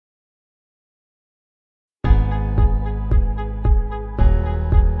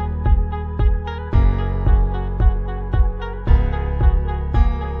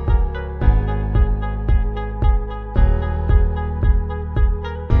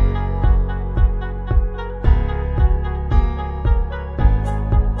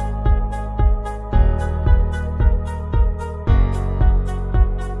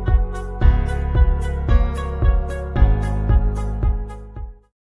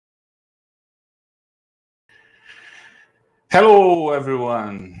Hello,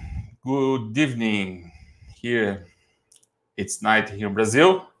 everyone. Good evening. Here, it's night here in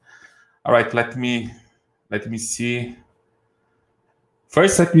Brazil. All right, let me see.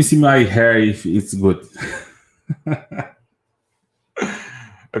 First, let me see my hair if it's good.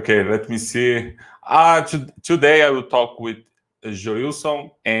 Okay, let me see. Today I will talk with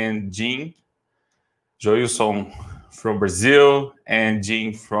Joilson and Jean. Joilson from Brazil and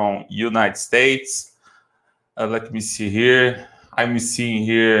Jean from United States. Let me see here. I'm seeing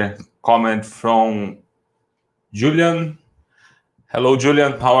here comment from Julian. Hello,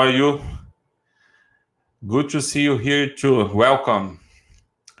 Julian. How are you? Good to see you here too. Welcome.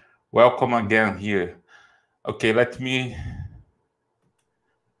 Welcome again here. Okay, let me...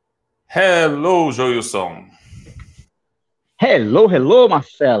 Hello, Joilson. Hello,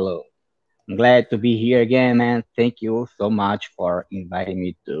 Marcelo. I'm glad to be here again, man. Thank you so much for inviting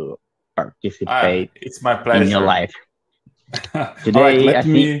me to participate it's my pleasure. in your life. All right,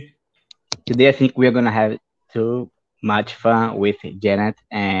 Today I think we're gonna have too much fun with Janet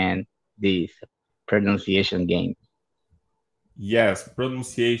and this pronunciation game. Yes,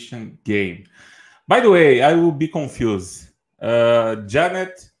 pronunciation game. By the way, I will be confused.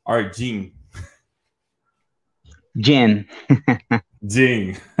 Janet or Jean? Jen.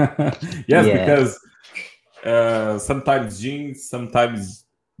 Jean. Yes, because sometimes Jean, sometimes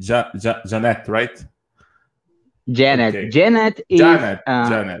Janet, right? Janet. Okay. Janet Janet.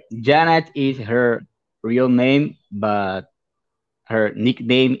 Janet is her real name, but her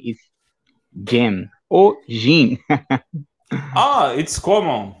nickname is Jen or Jean. It's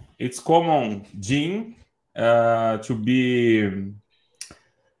common. It's common, Jean, to be.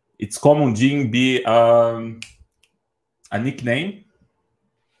 It's common, Jean, be a nickname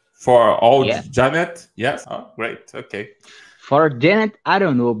for all. Yes. Janet. Yes. Oh, great. Okay. For Janet, I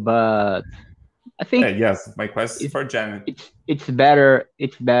don't know, but I think yes. My question is for Janet. It's better.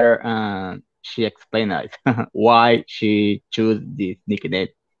 It's better. She explained us why she chose this nickname.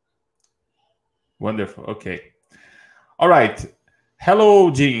 Wonderful. Okay. All right.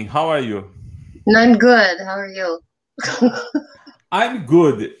 Hello, Jean. How are you? I'm good. How are you? I'm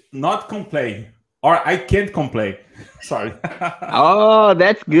good. Not complain. Or I can't complain. Sorry. Oh,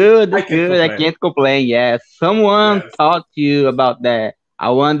 that's good. That's good. I can't complain. Yes. Someone talked to you about that.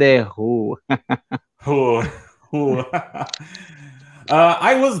 I wonder who. Who?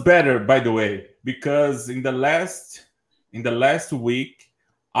 I was better, by the way, because in the last week,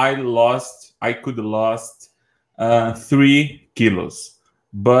 I could lost 3 kilos,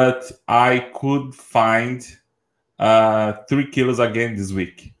 but I could find 3 kilos again this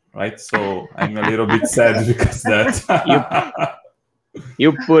week, right? So I'm a little bit sad because that.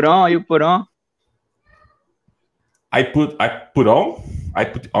 You put on. I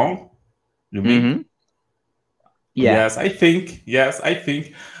put on. You mean? Mm-hmm. Yeah. Yes, I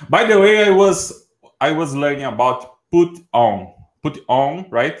think. By the way, I was learning about put on,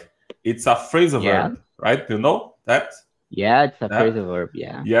 right? It's a phrasal verb, right? You know that? Yeah, it's a phrasal verb.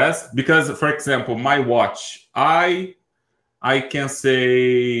 Yeah. Yes, because for example, my watch, I can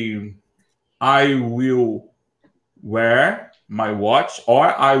say I will wear my watch or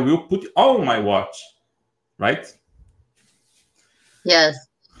I will put on my watch, right? Yes.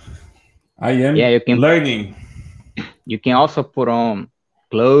 I am learning. You can also put on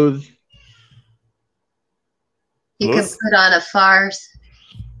clothes. You can put on a farce.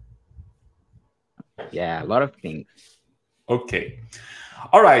 Yeah, a lot of things. Okay.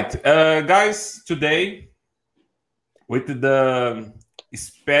 All right, guys, today with the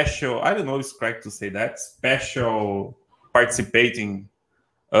special, I don't know if it's correct to say that, special participating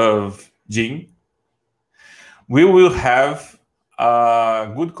of Jean, we will have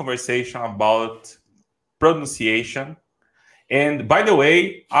a good conversation about pronunciation. And by the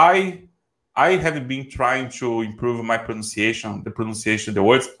way, I have been trying to improve my pronunciation, the pronunciation of the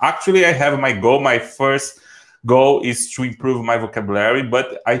words. Actually, I have my goal. My first goal is to improve my vocabulary,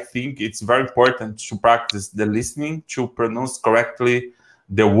 but I think it's very important to practice the listening to pronounce correctly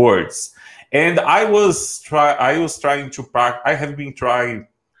the words. And I was trying to practice. I have been trying,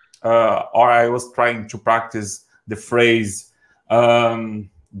 or I was trying to practice the phrase. Sorry,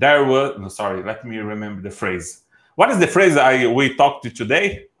 let me remember the phrase. What is the phrase we talked to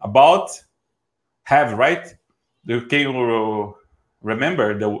today about? Have, right? Can you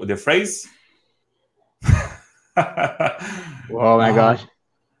remember the phrase? Oh my gosh.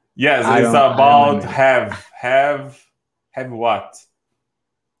 Yes, it's about have what?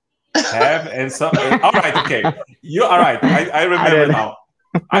 Have and some. All right, okay. You all right? I remember now.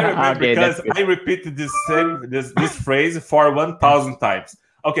 I remember because I repeated this phrase for 1,000 times.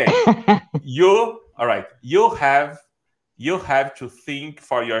 Okay, you all right? You you have to think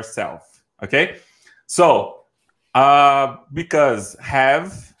for yourself. Okay, so because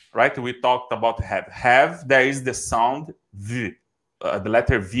have, right? We talked about have. Have, there is the sound v, the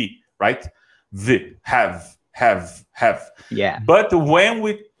letter v, right? V, have. Yeah. But when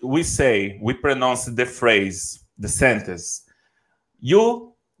we say, we pronounce the phrase, the sentence,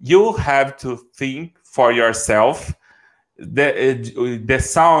 you have to think for yourself. The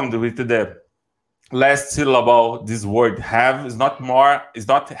sound with the last syllable, this word have, is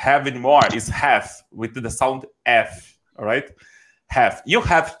not have anymore, it's half with the sound f. All right, have. You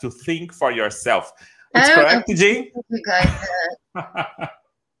have to think for yourself. It's correct, Jane? You guys,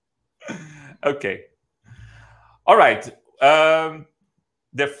 Okay. All right.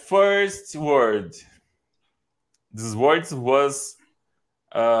 The first word. This word was.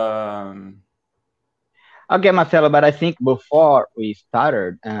 Okay, Marcelo, but I think before we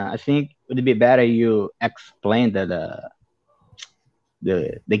started, I think it would be better you explain the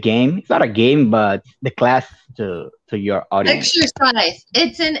game. It's not a game, but the class to your audience. exercise.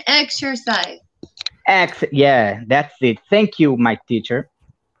 It's an exercise. Yeah, that's it. Thank you, my teacher.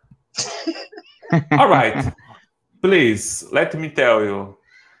 All right. Please let me tell you.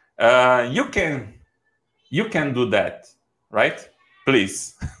 You can do that, right?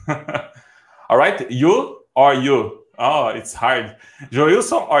 Please. All right. You or you? Oh, it's hard.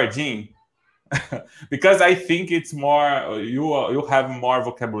 Joilson or Jean? Because I think it's more. You have more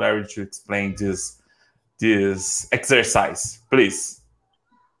vocabulary to explain this exercise. Please.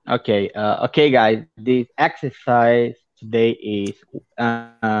 Okay, okay, guys. This exercise today is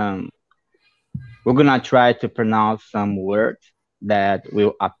we're gonna try to pronounce some words that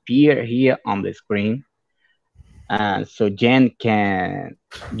will appear here on the screen, so Jen can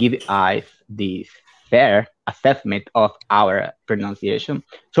give us this fair assessment of our pronunciation.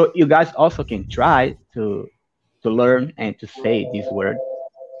 So you guys also can try to learn and to say this word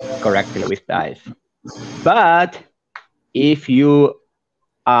correctly with us. But if you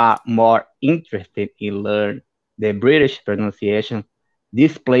are more interested in learn the British pronunciation,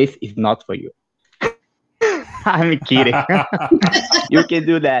 this place is not for you. I'm kidding. You can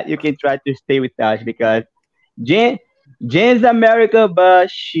do that. You can try to stay with us because Jane's American, but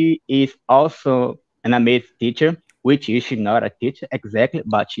she is also an amazing teacher, which is she's not a teacher exactly,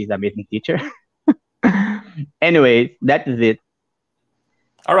 but she's an amazing teacher. Anyways, that is it.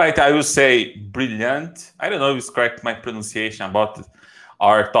 All right, I will say brilliant. I don't know if it's correct my pronunciation about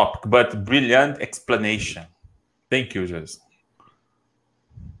our topic, but brilliant explanation. Thank you, Jess.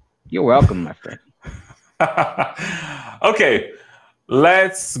 You're welcome, my friend. Okay,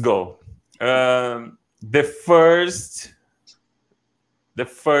 let's go. The first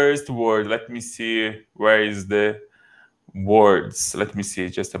word. Let me see. Where is the words? Let me see.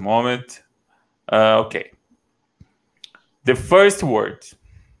 Just a moment. Okay. The first word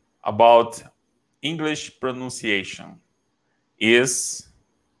about English pronunciation is.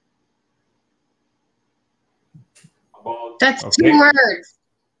 That's okay. 2 words.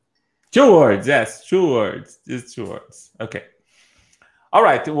 2 words, yes, 2 words. Just 2 words. Okay. All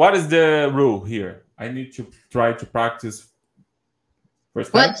right. What is the rule here? I need to try to practice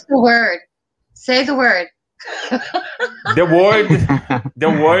first time. What's the word? Say the word. The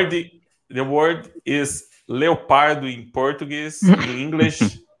word is leopardo in Portuguese. In English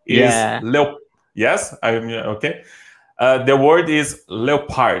is Yes, I am okay. The word is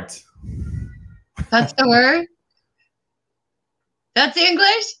leopard. That's the word? That's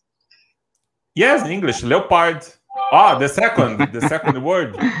English? Yes, English, leopard. Ah, the second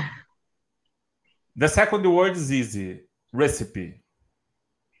word. The second word is easy. Recipe.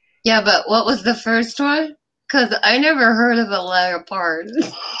 Yeah, but what was the first one? Because I never heard of a leopard.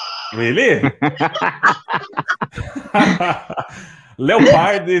 Really?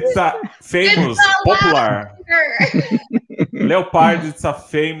 Leopard, it's a famous, popular. Leopard, it's a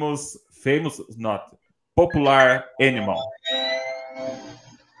famous, not popular animal.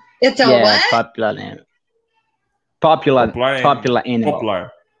 It's a what? Popular animal. Popular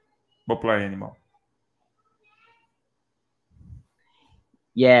animal. Popular animal.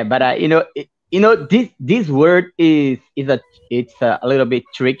 Yeah, but this word it's a little bit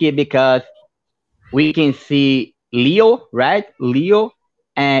tricky because we can see Leo, right? Leo,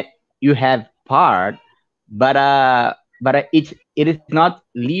 and you have pard, but it is not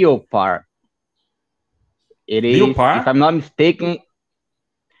leopard. It is, leopard? If I'm not mistaken,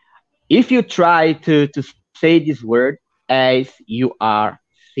 if you try to say this word as you are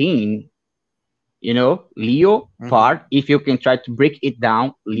seeing, Leo, part, if you can try to break it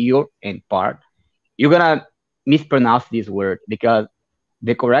down, Leo and part, you're gonna mispronounce this word because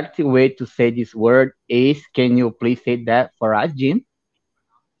The correct way to say this word is, can you please say that for us, Jean?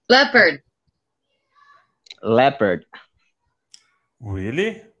 Leopard. Leopard.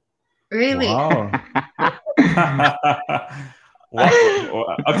 Really? Really? Wow.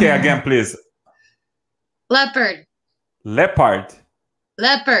 Okay, again, please. Leopard. Leopard.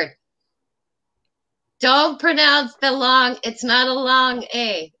 Leopard. Don't pronounce the long. It's not a long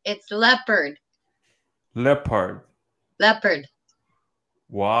A. It's leopard. Leopard. Leopard.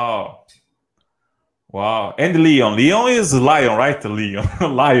 Wow. Wow. And Leon. Leon is lion, right? Leon.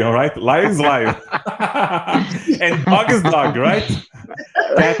 Lion, right? Lion is lion. And dog is dog, right?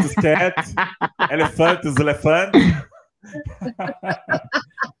 Cat is cat. Elephant is elephant.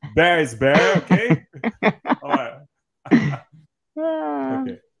 Bear is bear, okay? All right.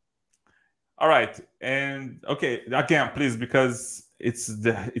 Okay. All right. And okay, again, please, because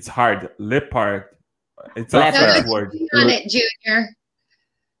it's hard. Leopard. It's a Leopard. French word. On it, Junior.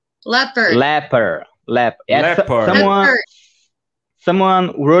 Leopard. Leopard. Leopard. Yes, Leopard. Leopard.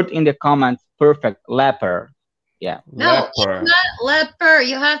 someone wrote in the comments, perfect, leopard. Yeah. No, Leopard. it's not leopard.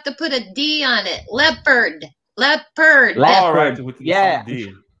 You have to put a D on it. Leopard. Leopard. All right. Leopard. With Yeah.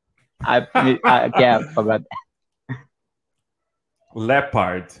 D. I forgot.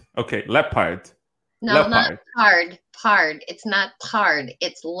 Leopard. Okay, leopard. No, Leopard. not pard. Pard. It's not pard.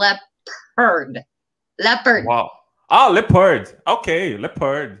 It's leopard. Leopard. Wow. Ah, leopard. Okay,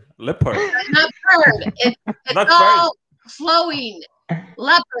 leopard. Leopard. Not pard. It's Not all flowing.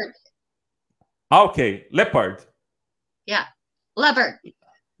 Leopard. Okay, leopard. Yeah. Leopard.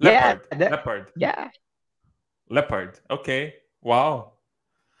 Yeah, Leopard. that- Leopard. Yeah. Leopard. Okay. Wow.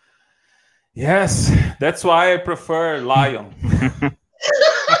 Yes, that's why I prefer lion.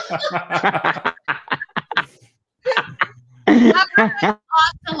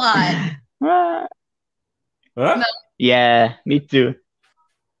 Ocelot. Huh? Yeah, me too.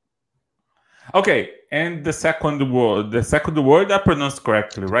 Okay, and the second word I pronounced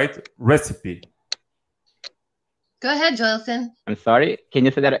correctly, right? Recipe. Go ahead, Joilson. I'm sorry. Can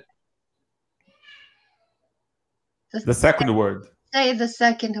you say that? The second word. Say the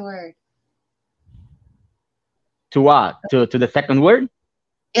second word. To what? To the second word?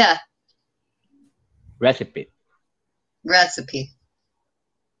 Yeah. Recipe. Recipe.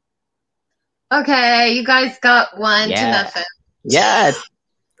 Okay, you guys got 1 to Yeah. nothing. Yes.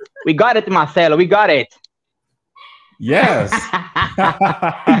 We got it, Marcelo. We got it. Yes.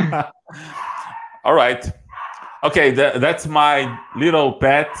 All right. Okay, that's my little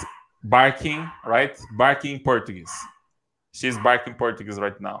pet barking, right? Barking Portuguese. She's barking Portuguese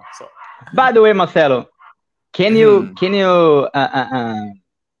right now. So. By the way, Marcelo, can you give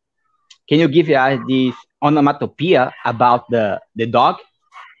us this onomatopoeia about the dog,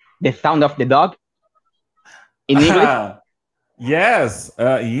 the sound of the dog in English? Yes,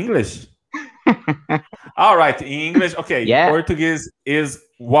 in English. All right, in English. Okay, Yeah. Portuguese is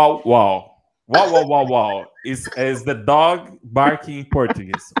wow wow. Wow wow wow wow is the dog barking in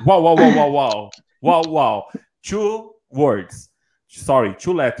Portuguese. Wow wow wow wow wow wow wow. 2 words. Sorry,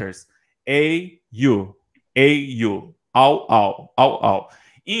 2 letters. A-U. A-U. Ow, ow, ow, ow.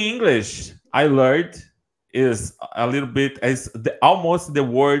 In English, I learned is a little bit as almost the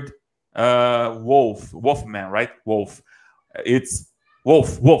word wolf, wolfman, right? Wolf. It's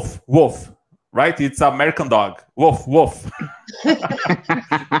wolf, wolf, wolf, right? It's American dog. Wolf, wolf. It's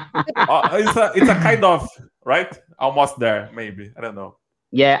a kind of, right? Almost there, maybe. I don't know.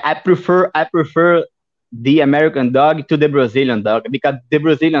 Yeah, I prefer the American dog to the Brazilian dog because the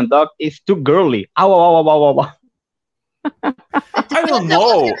Brazilian dog is too girly. Ow, ow, ow, ow, ow, ow. I don't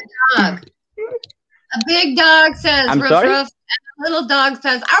know. Dog. A big dog says I'm ruff, sorry? ruff, and a little dog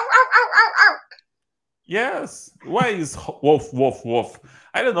says ow, ow, ow, ow, ow. Yes. Why is wolf, wolf, wolf?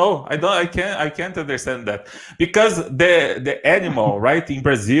 I don't know. I can't understand that because the animal, right, in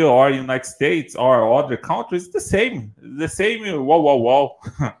Brazil or United States or other countries, the same. Wow, wow, wow.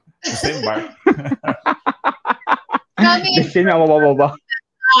 The same bark. I The mean, same, ow, ow, ow, ow.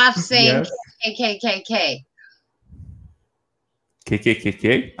 off saying Yes. KKKK.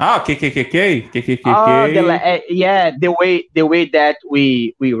 KKKK. Ah, KKKK. KKKK. Oh, yeah, the way that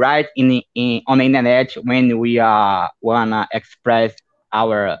we write on the internet when we wanna express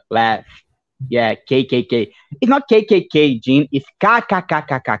our laugh. Yeah, KKK. It's not KKK, Jean. It's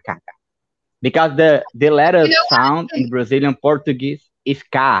KKKKKK. Because the letter sound in Brazilian Portuguese is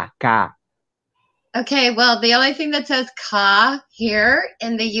K. Okay, well, the only thing that says ka here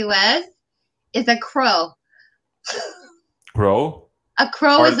in the U.S. is a crow. Crow. A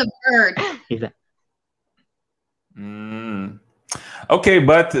crow is a bird. Is that- Okay,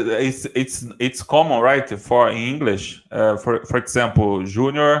 but it's common, right? For in English, for example,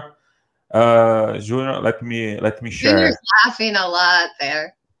 junior, junior. Let me Junior's share. laughing a lot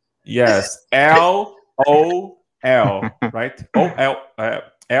there. Yes, LOL, right?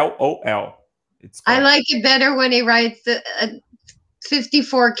 LOL. It's I correct. like it better when he writes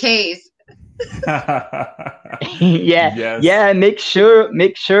 54 Ks. Yeah, Yes. yeah. Make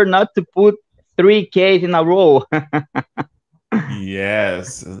sure not to put 3 Ks in a row.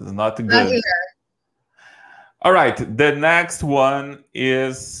 Yes, not Not here. good. All right, the next one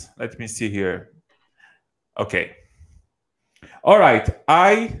is, let me see here. Okay. All right,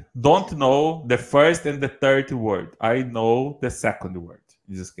 I don't know the first and the third word. I know the second word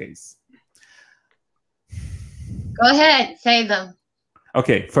in this case. Go ahead, say them.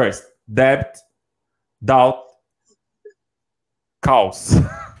 Okay, first, debt, doubt, chaos.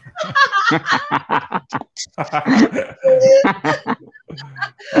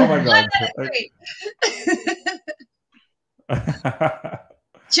 Oh my God.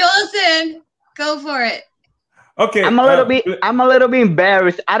 Joilson, go for it. Okay. I'm a little bit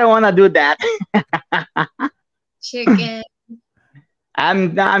embarrassed. I don't want to do that. Chicken.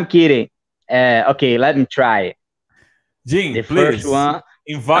 I'm kidding. Okay, let me try. Jean, The first please one. Oh,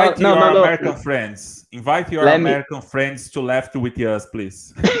 invite no, your no, no. American friends. Invite your Let me. American friends to laugh with us,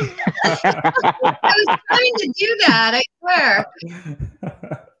 please. I was trying to do that, I swear.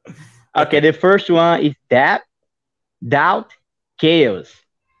 Okay, the first one is that, doubt, chaos.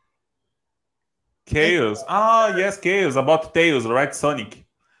 Chaos. Ah, yes, chaos. About tails, right, Sonic?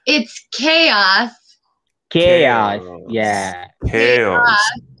 It's chaos. Chaos. Chaos. Yeah.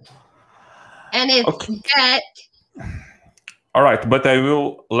 Chaos. And it's Okay. debt. All right, but I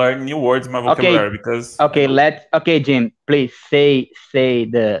will learn new words in my vocabulary Okay. because Okay, Jim, please say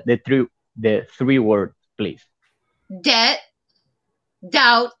the three words, please. Debt,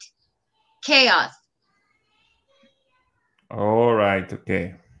 doubt, chaos. All right,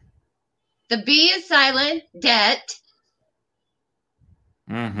 okay. The B is silent, debt.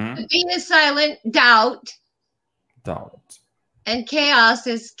 The B is silent, doubt. Doubt. And chaos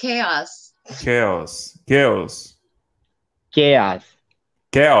is chaos. Chaos. Chaos. Chaos.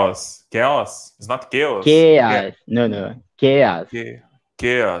 Chaos. Chaos. It's not chaos. Chaos. No. Chaos.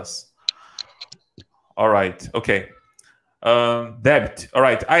 Chaos. All right. Okay. Debt. All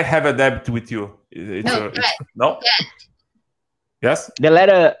right. I have a debt with you. No. Debt. Yes. The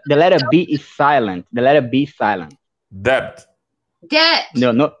letter B is silent. The letter B is silent. Debt. Debt.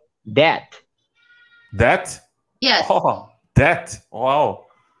 No. Debt. Debt. Yes. Oh, debt. Wow.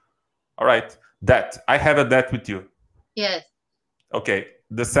 All right. Debt. I have a debt with you. Yes. Okay.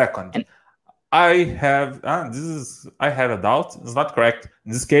 The second. I have a doubt. It's not correct.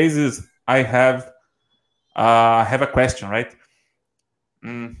 In this case, is I have a question, right?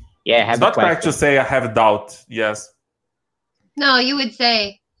 Yeah, I have it's not a question. correct to say I have a doubt. Yes. No, you would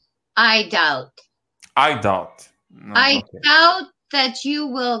say, I doubt. I doubt. No, I doubt that you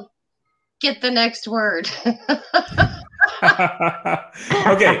will get the next word.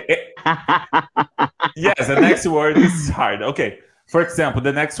 Okay. Yes, the next word is hard. Okay. For example,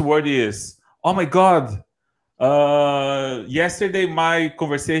 the next word is, oh my God. Yesterday, my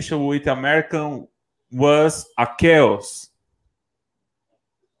conversation with American was a chaos.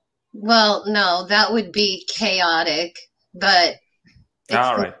 Well, no, that would be chaotic, but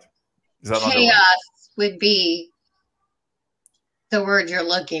All right. Chaos would be the word you're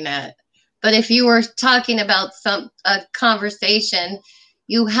looking at. But if you were talking about a conversation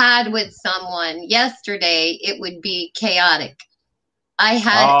you had with someone yesterday, it would be chaotic. I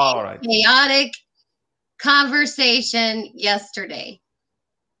had a chaotic conversation yesterday.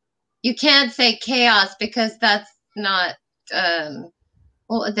 You can't say chaos because that's not,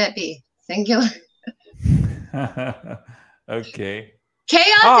 what would that be? Singular? Okay.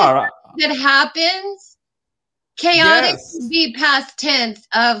 Chaos that happens. Chaotic would be past tense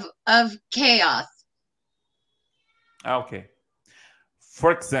of chaos. Okay.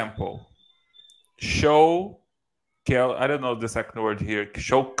 For example, show, I don't know the second word here.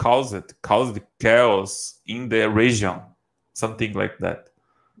 Show caused chaos in the region. Something like that.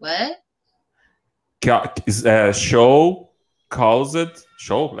 What? Show, caused,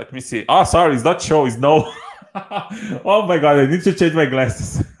 show. Let me see. Oh, sorry, it's not show, it's no. Oh my God, I need to change my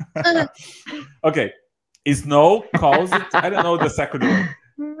glasses. Okay. Snow caused, I don't know the second word.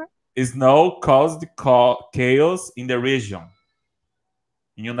 Snow caused chaos in the region.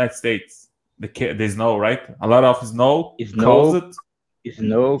 In the United States. The snow, right? A lot of snow caused.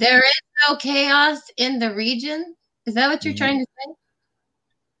 Snow. There is no chaos in the region? Is that what you're trying to say?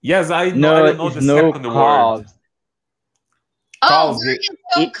 Yes, I know. I don't know the second word. Oh, Caused there it. is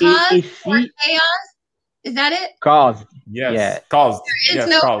no cause for chaos? Is that it? Caused. Yes, Yeah. caused. There is Yes,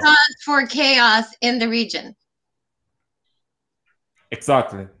 no caused. cause for chaos in the region.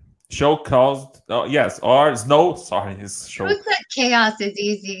 Exactly. Show caused. Oh, yes, or snow. Sorry, it's show. Who said chaos is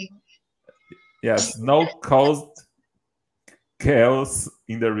easy? Yes, snow caused chaos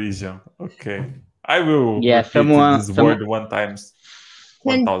in the region. Okay, I will Yeah, repeat this word one times.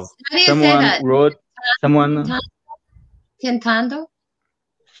 Can, 1,000. how do you say that? Someone Tentando?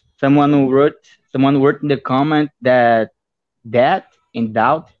 someone wrote in the comment that in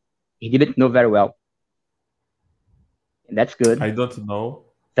doubt he didn't know very well. And that's good. I don't know.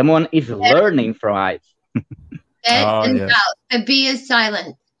 Someone is learning from us. That in Yes. doubt. The B is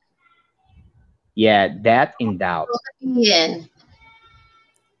silent. Yeah, that in doubt. In.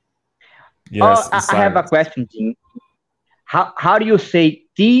 Yes, I have a question, Jim. How do you say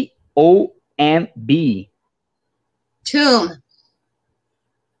TOMB? Tomb.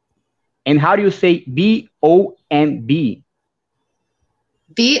 And how do you say BOMB?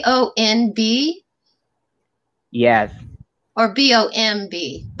 BONB Yes. or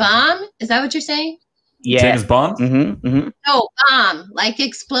BOMB? Bomb? Is that what you're saying? Yeah. James Bond? No, bomb. Like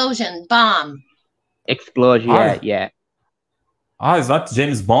explosion. Bomb. Explosion. Yeah, yeah. Ah, it's not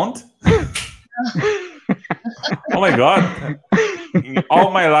James Bond? Oh my God. In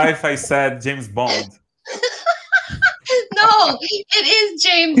all my life, I said James Bond. No, it is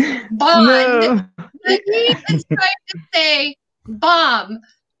James Bond. No. But he is trying to say bomb.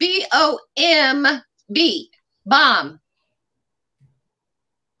 BOMB. Bomb.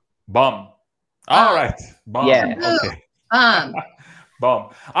 Bomb. All right. Bomb. Yeah. Okay. Bomb. Bomb.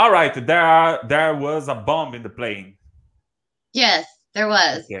 All right. There was a bomb in the plane. Yes, there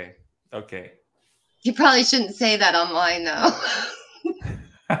was. Okay. Okay. You probably shouldn't say that online, though.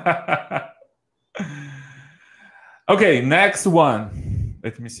 Okay, next one.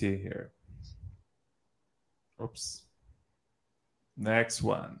 Let me see here. Oops. Next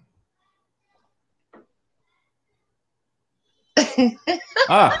one. Go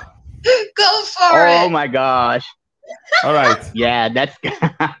for it. Oh my gosh. All right. Yeah, that's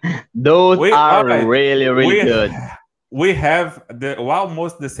those are right. really good. We have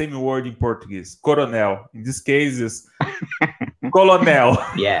almost the same word in Portuguese. Coronel. In this case, is colonel.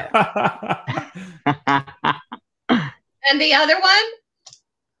 Yeah. And the other one?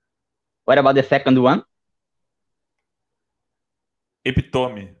 What about the second one?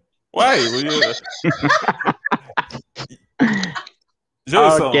 Epitome. Why?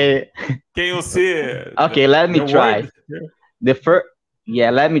 Joilson, Okay. can you see? Okay, let me try.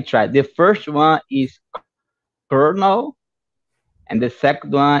 Let me try. The first one is kernel, and the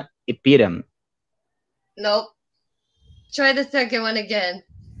second one epitome. Nope. Try the second one again.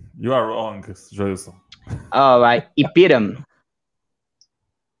 You are wrong, Joilson. All right, epitome.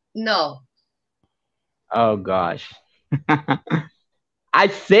 No. Oh gosh. I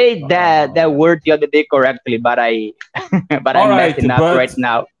say that word the other day correctly, but I messing up right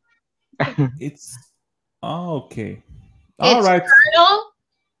now. It's okay. All right. Kernel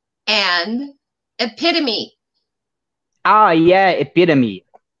and epitome. Oh yeah, epitome.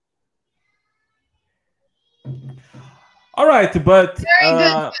 All right, but very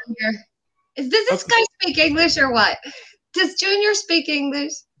good, Junior. Does this guy speak English or what? Does Junior speak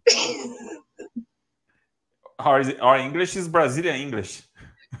English? Our English is Brazilian English.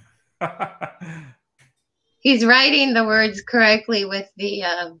 He's writing the words correctly with the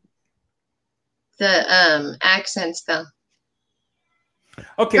accents, though.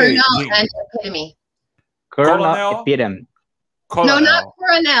 Okay. Kernel and epitome. Kernel, epitome. No, not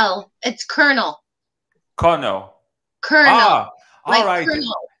coronel. It's kernel. Colonel. Kernel. All right.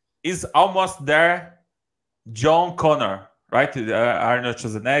 Kernel. Is almost there. John Connor, right? Arnold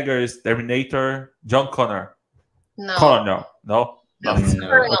Schwarzenegger is Terminator. John Connor. No. Colonel. No.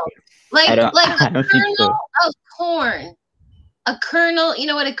 Kernel. Like a kernel of corn. A kernel. You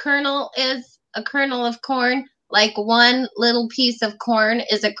know what a kernel is? A kernel of corn. Like one little piece of corn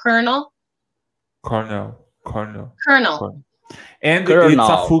is a kernel. Kernel. kernel. And it's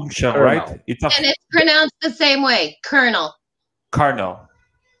a function, right? And it's pronounced the same way. Kernel.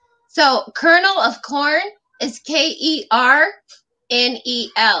 So kernel of corn is KERNEL,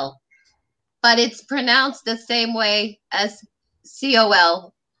 but it's pronounced the same way as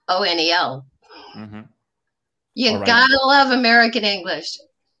COLONEL. Mm-hmm. You gotta love American English.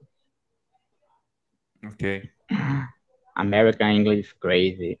 Okay. American English is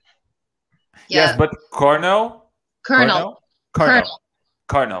crazy. Yeah. Yes, but Kernel.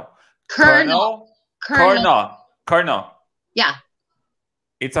 Yeah.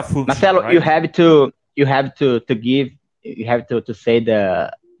 It's a function. Marcelo, right? you have to give you have to say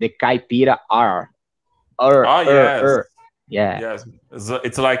the caipira R. Oh yes, Yeah. yes.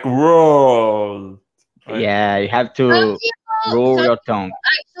 It's like roll, right? Yeah, you have Some to roll some your tongue.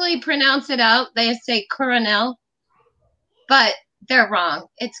 actually pronounce it out. They say coronel, but they're wrong.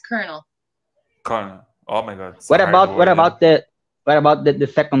 It's colonel. Corner. Oh my God, it's a What hard about word. Yeah. the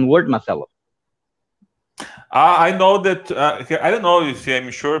second word, Marcelo? I know that. I don't know if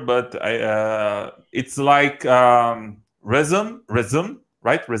I'm sure, but it's like resume,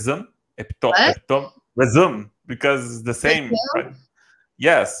 right? Resume, What? resume, because it's the same, Resume? right?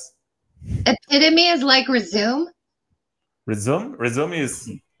 Yes, Epitome is like resume. resume is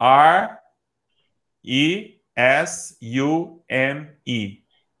Resume.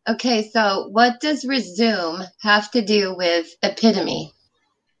 Okay, so what does resume have to do with epitome?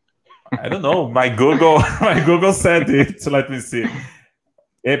 I don't know. My Google, my Google said it. So let me see.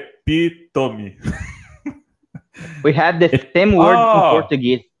 Epitome. We have the same word in Oh,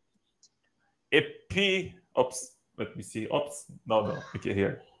 Portuguese. Oops. Let me see. Oops. No. Okay,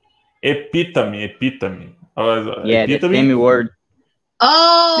 here. Epitome. Yeah, the Epitome. same word.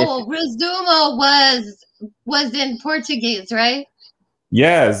 Oh, resumo was in Portuguese, right?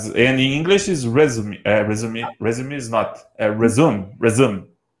 Yes, and in English is resume. Resume is not resume.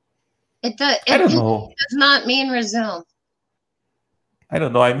 I don't Epitome know. does not mean resume. I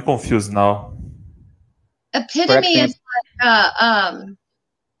don't know. I'm confused now. For Epitome is example,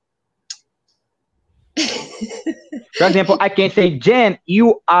 like for example, I can say, Jen,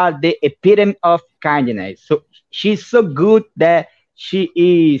 you are the epitome of kindness. So she's so good that she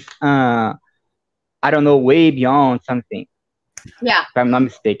is, I don't know, way beyond something. yeah. If I'm not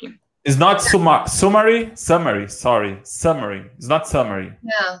mistaken. It's not summary. Sorry, summary. It's not summary.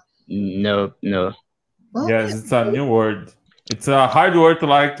 Yeah. No. Yes, it's a new word. It's a hard word to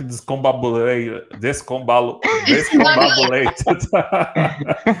like to discombobulate.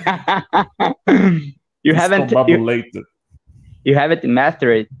 you haven't Discombobulated. you haven't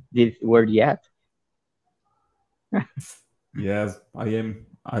mastered this word yet. Yes, I am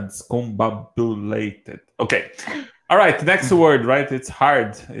discombobulated. Okay. All right, next word, right? It's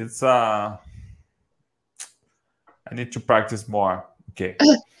hard. It's I need to practice more. Okay.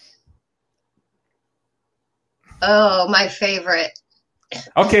 Oh, my favorite.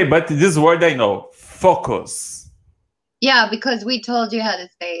 Okay, but this word I know. Focus. Yeah, because we told you how to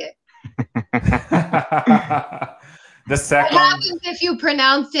say it. The second. What happens if you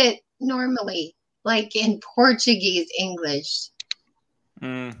pronounce it normally, like in Portuguese English?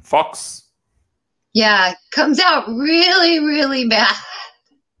 Fox. Yeah, comes out really, really bad.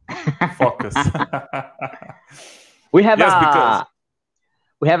 Focus. we have Yes, because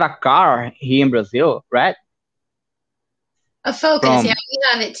we have a car here in Brazil, right? A focus, From yeah, we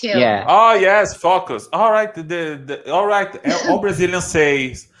have it too. yeah. oh yes, focus. All right, all right. All Brazilians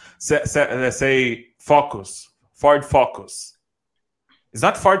say focus. Ford Focus. It's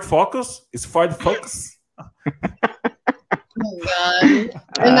not Ford Focus. It's Ford Focus. Oh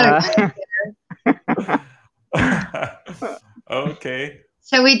God. Okay.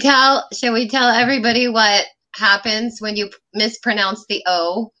 Shall we tell everybody what happens when you mispronounce the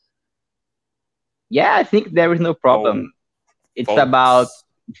O? Yeah, I think there is no problem. It's Focus.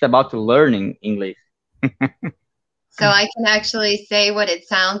 about learning English. So I can actually say what it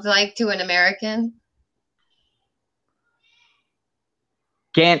sounds like to an American?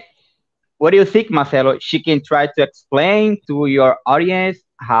 What do you think, Marcelo? She can try to explain to your audience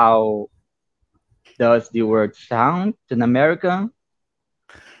how does the word sound to an American?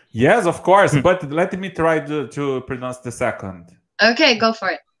 Yes, of course. But let me try to pronounce the second. Okay, go for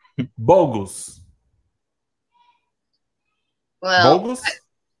it. Bogus. Well,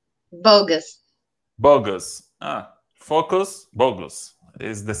 bogus. Focus, bogus.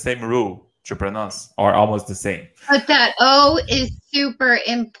 Is the same rule to pronounce, or almost the same. But that O is super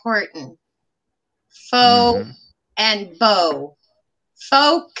important. Faux and bow.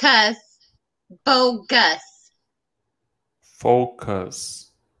 Focus, bogus.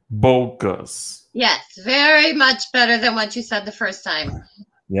 Focus, bogus. Yes, very much better than what you said the first time.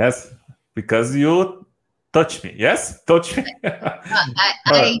 Yes, because you touch me. Yes, touch me.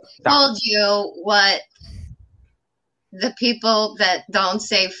 I told you what the people that don't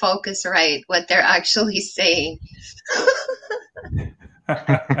say focus right, what they're actually saying.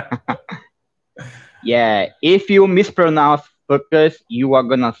 Yeah, if you mispronounce focus, you are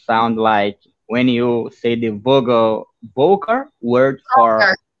gonna sound like when you say the vulgar word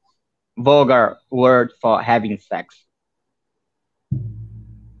for having sex.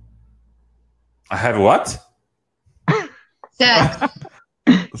 I have what? Sex.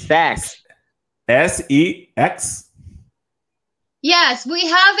 Sex. SEX. Yes, we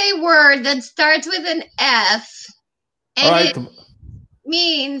have a word that starts with an F, All and right. it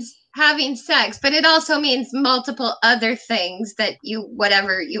means having sex, but it also means multiple other things that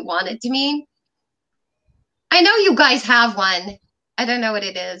whatever you want it to mean. I know you guys have one. I don't know what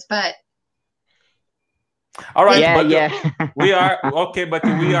it is, but All right, Yeah, but yeah. we are okay. But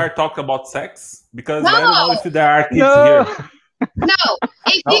we are talking about sex because no, I don't know if there are kids No. here. no.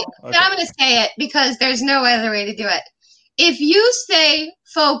 If you, No. Okay. I'm going to say it because there's no other way to do it. If you say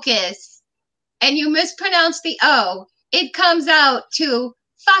focus and you mispronounce the O, it comes out to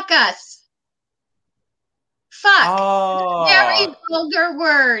fuck us. Fuck. Very Oh. vulgar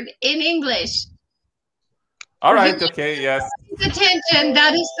word in English. All If right. you Okay. Yes. pay attention,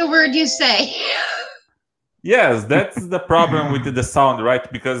 that is the word you say. Yes, that's the problem with the sound,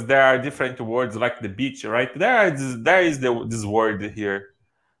 right? Because there are different words like the beach, right? There is this word here.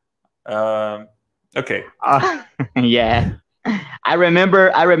 Okay. Yeah. I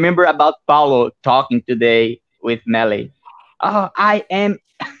remember about Paulo talking today with Melly. Oh, I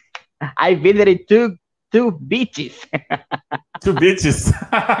visited two beaches. Two beaches.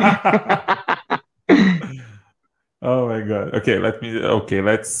 Oh my god. Okay,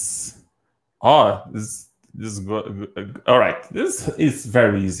 let's. Oh, this go. All right, this is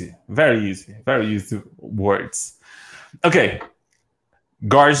very easy, very easy words. Okay,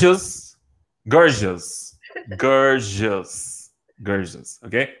 gorgeous, gorgeous, gorgeous, gorgeous.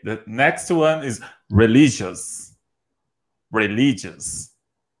 Okay, the next one is religious, religious,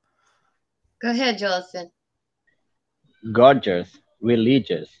 Go ahead, Joilson. Gorgeous,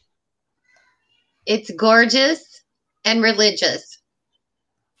 religious, It's gorgeous and religious.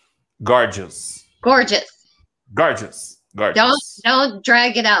 gorgeous, Gorgeous. gorgeous, Don't gorgeous, don't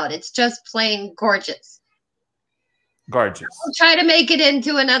drag it out. It's just plain gorgeous. gorgeous, Don't try to make it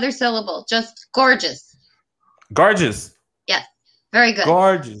into another syllable. Just gorgeous. gorgeous. Yes. Very good.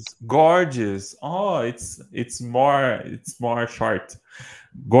 Gorgeous, gorgeous. Oh, it's more short.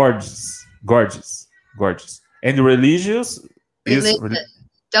 Gorgeous, gorgeous, gorgeous. And religious is Religious.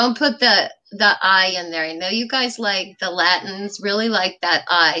 Don't put the I in there. I know you guys like the Latins, really like that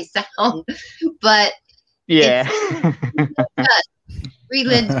I sound, but yeah.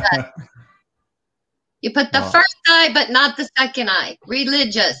 religious. You put the Wow. first I, but not the second I.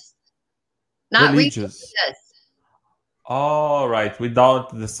 Religious. Not Religious. religious. All right,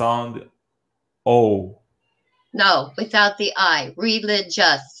 without the sound O. No, without the I.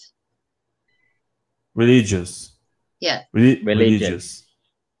 Religious. Religious. Yes. Religious.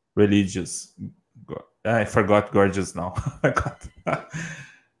 Religious. I forgot gorgeous now. I got.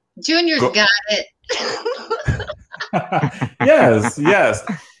 Junior's got it. Yes, yes.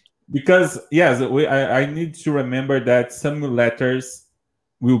 Because yes, I need to remember that some letters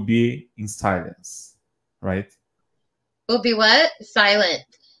will be in silence, right? Will be what? Silent.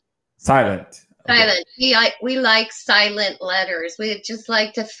 Silent. Okay. Silent. We like silent letters. We just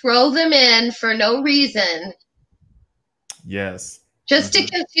like to throw them in for no reason. Yes. Just to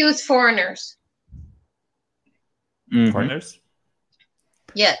confuse foreigners. Mhm. Foreigners?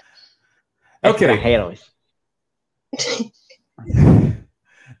 Yes. Okay. Extranjeros.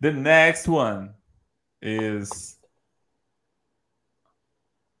 The next one is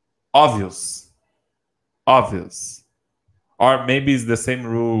obvious. Obvious. Or maybe it's the same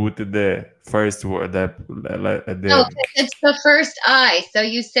rule with the first word. No, it's the first I. So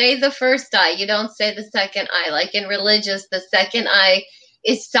you say the first I. You don't say the second I. Like in religious, the second I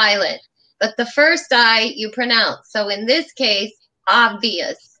is silent. But the first I you pronounce. So in this case,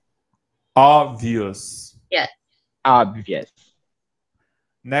 obvious. Obvious. Yes. Obvious.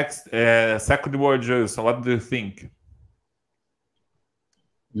 Next, second word, Joilson. What do you think?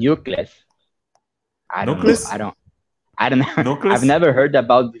 Nucleus. I don't Nucleus? know. I don't know. Nucleus? I've never heard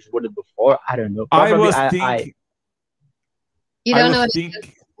about this word before. I don't know. I Probably was thinking. You don't know what it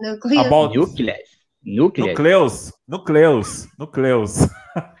is? Nucleus. About nucleus. Nucleus. nucleus. Nucleus. Nucleus.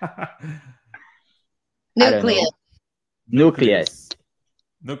 Nucleus. Nucleus.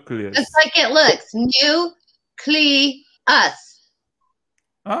 Nucleus. Just like it looks. Nucleus.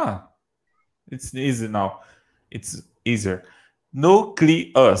 Ah, it's easy now. It's easier.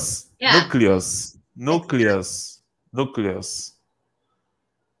 Nucleus. Yeah. Nucleus. Nucleus. Nucleus.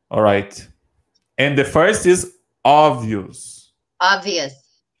 All right. And the first is obvious. Obvious.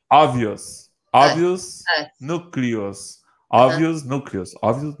 Obvious. Obvious. Us. Nucleus. Obvious nucleus.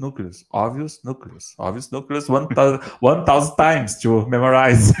 Obvious nucleus. Obvious nucleus. Obvious nucleus 1,000 times to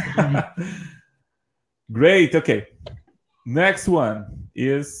memorize. Great. Okay. Next one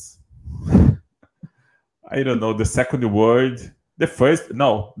is, I don't know, the second word. The first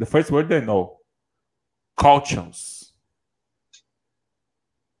word I know. Cautions.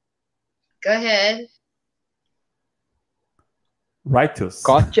 Go ahead. Righteous.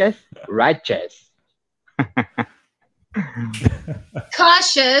 Cautious, righteous.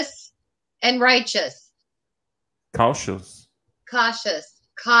 Cautious and righteous. Cautious. Cautious.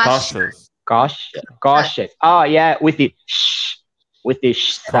 Cautious. Cautious. Oh yeah, with the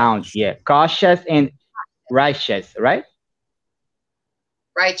sound. Cautious. Yeah, cautious and righteous, right?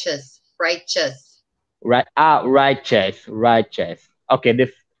 Righteous. Righteous. Right. Ah, righteous. Okay,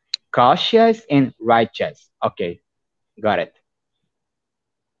 the cautious and righteous. Okay, got it.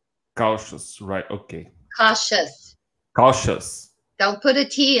 Cautious. Right. Okay. Cautious. Cautious. Don't put a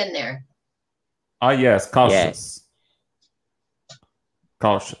T in there. Ah, yes. Yeah. Cautious.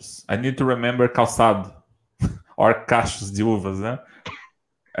 Cautious. I need to remember calçado or cachos de uvas, né?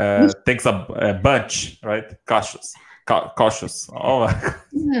 Takes a bunch, right? Cautious. Cautious. Oh,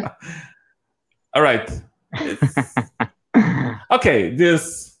 all right. Okay.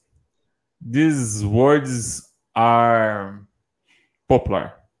 These words are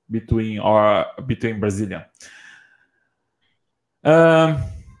popular between Brazilian.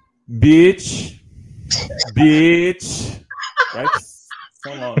 Beach, right?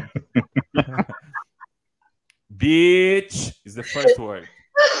 So long. Beach is the first word.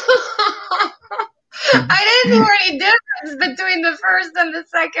 I didn't know any difference between the first and the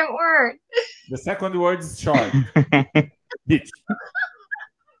second word. The second word is short. Beach.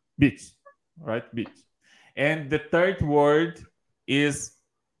 Right? Beach. And the third word is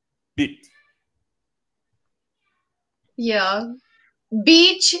beat. Yeah.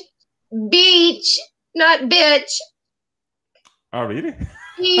 Beach, not bitch. Oh, really?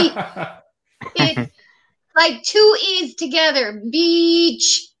 Beach. It's like two E's together.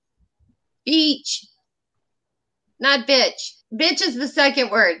 Beach, not bitch. Bitch is the second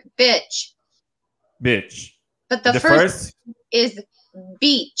word. Bitch. But the first is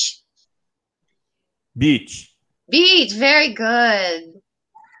beach. Beach. Very good.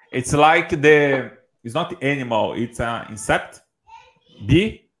 It's like it's not animal, it's an insect.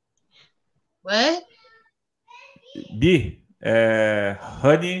 Bee. What? Bee.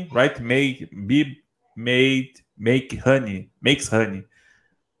 Honey, right? Make honey. Makes honey.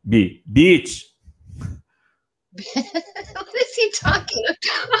 Bee. Beach. What is he talking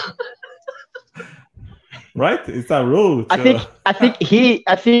about? Right? It's a rule. I think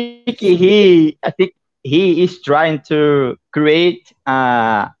he is trying to create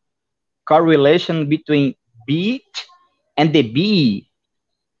a correlation between beat and the bee.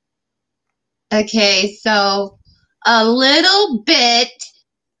 Okay, so a little bit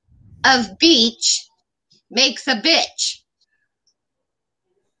of beach makes a bitch.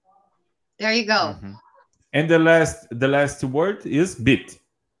 There you go. Mm-hmm. And the last word is bit.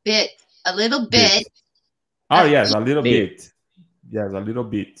 Bit. A little bit. Oh, yes, a little bit. Yes, a little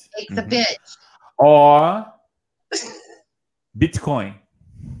bit. Makes a bitch. Or Bitcoin.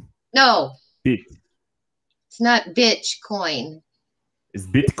 No. Bit. It's not bitch coin. It's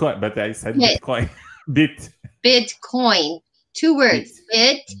Bitcoin, but I said Bitcoin. Bit. Bitcoin. 2 words.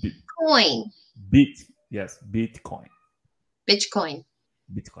 Bitcoin. Bit. Yes, Bitcoin. Bitcoin.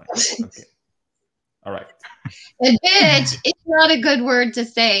 Okay. All right. And bitch is not a good word to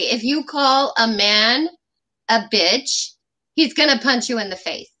say. If you call a man a bitch, he's going to punch you in the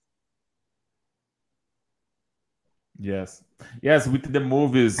face. Yes. Yes, with the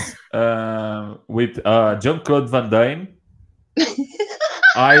movies with Jean-Claude Van Damme,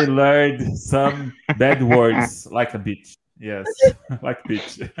 I learned some bad words like a bitch. Yes, like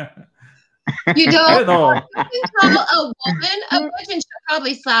bitch. You don't, I don't know. You can call a woman a bitch and she'll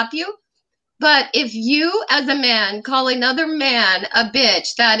probably slap you. But if you, as a man, call another man a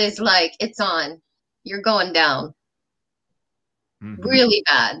bitch, that is like, it's on. You're going down. Mm-hmm. Really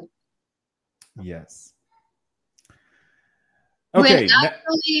bad. Yes. Okay. When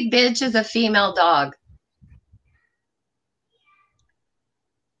actually, bitch is a female dog.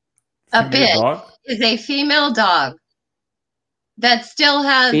 A bitch is a female dog that still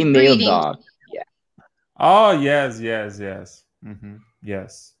has breeding. Dog. Yeah. Oh, yes. Mm-hmm.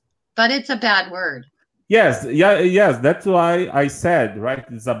 Yes. But it's a bad word. Yes. Yes. That's why I said, right?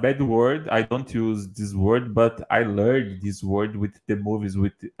 It's a bad word. I don't use this word, but I learned this word with the movies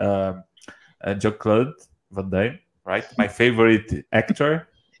with Jean-Claude Van Damme, right? My favorite actor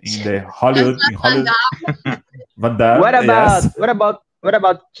in the Hollywood. Van Damme. What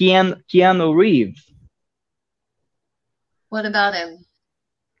about Keanu Reeves? What about him?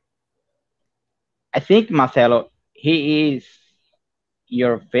 I think, Marcelo, he is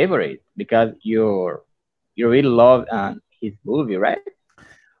your favorite because you really love his movie, right?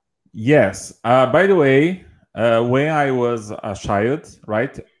 Yes. By the way, when I was a child,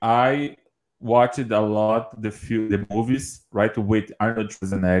 right, I watched a lot the movies, right, with Arnold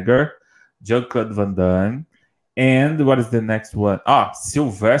Schwarzenegger, Jean-Claude Van Damme, and what is the next one?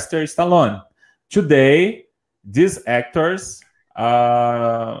 Sylvester Stallone. Today, these actors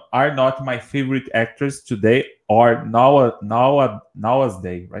are not my favorite actors today or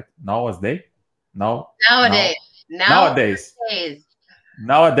nowadays, right? Nowadays.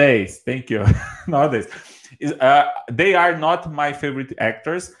 Thank you. Nowadays, they are not my favorite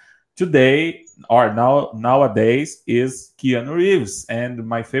actors today or nowadays is Keanu Reeves, and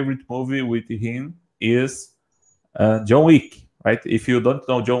my favorite movie with him is John Wick. Right? If you don't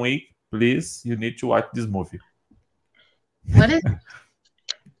know John Wick, please, you need to watch this movie. What is?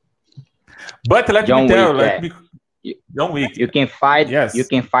 But let John me tell Wick, you, John Wick. You can find You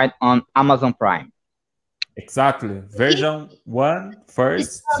can find on Amazon Prime. Exactly. Version 1,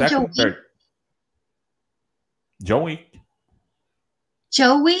 first, second, third. John Wick.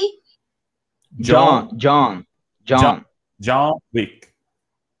 Joey? John Chablik? Wick.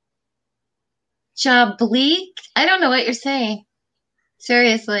 I don't know what you're saying.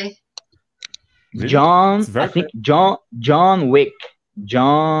 Seriously. Really? John Wick. John Wick.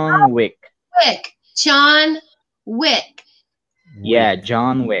 Yeah,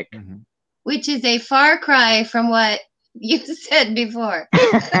 John Wick. Mm-hmm. Which is a far cry from what you said before.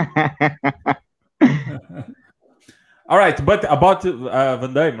 All right, but about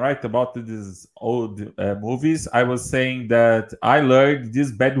Van Damme, right? About these old movies, I was saying that I learned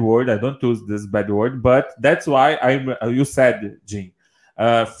this bad word. I don't use this bad word, but that's why you said, Jean,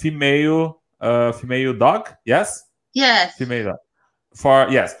 female dog. Yes. Yes. Female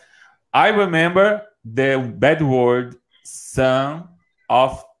dog. Yes, I remember the bad word son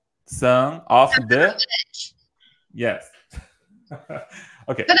of the. Yes.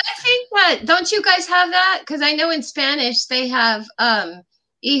 Okay. But I think that, don't you guys have that? Because I know in Spanish they have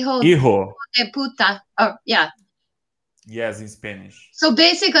hijo de puta. Oh, yeah. Yes, in Spanish. So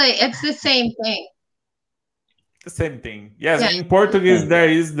basically, it's the same thing. The same thing. Yes, in Portuguese there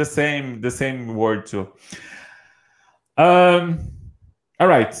is the same word too. All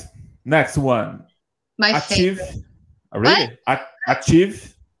right. Next one. My achieve. favorite. Really?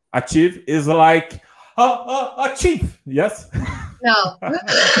 Achieve is like achieve. Yes. No.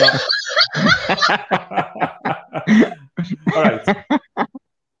 All right.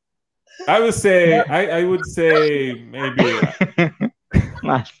 I would say maybe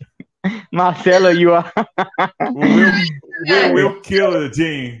Marcelo, you are we will kill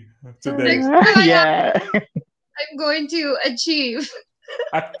Jean today. Yeah. I'm going to achieve.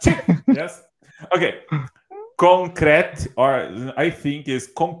 Yes. Okay. Concrete, or I think is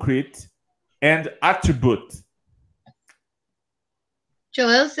concrete, and attribute.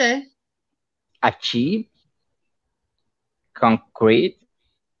 Joilson. Achieve, concrete,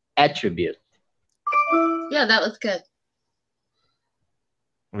 attribute. Yeah, that was good.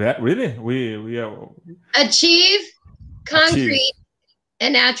 Yeah, really? We are Achieve, concrete,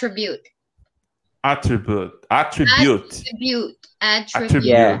 and attribute. Attribute.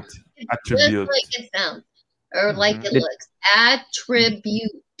 Yeah. Attribute. Just like it sounds, or like it looks.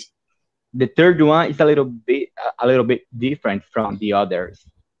 Attribute. The third one is a little bit different from the others.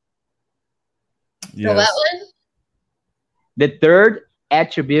 Yes. So that one? The third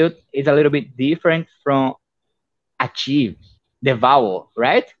attribute is a little bit different from achieve, the vowel,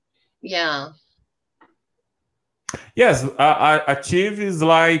 right? Yeah. Yes, achieve is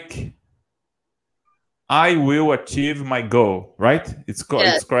like I will achieve my goal, right? It's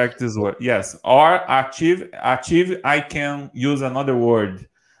correct this word. Yes. Or achieve, I can use another word.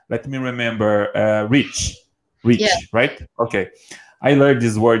 Let me remember, reach, right? Okay. I learned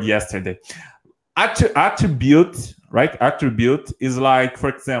this word yesterday. Attribute, right? Attribute is like, for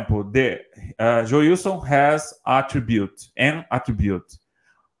example, the Joilson has attribute, and attribute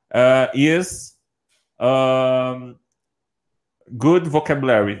is good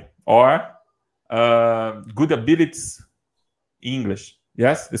vocabulary or good abilities in English.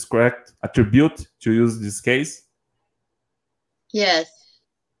 Yes, it's correct. Attribute, to use this case. Yes.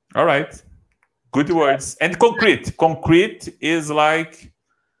 All right. Good words. And concrete. Concrete is like.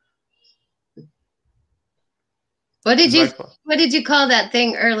 What did you call that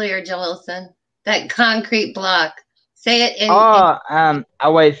thing earlier, Joilson? That concrete block. Say it in. I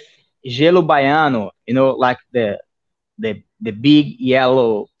was gelo baiano. You know, like the big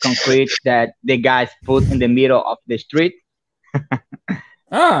yellow concrete that the guys put in the middle of the street.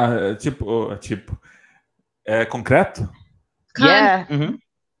 Concreto? Yeah. Mm-hmm.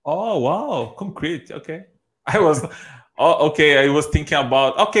 Oh, wow. Concrete. Okay. I was thinking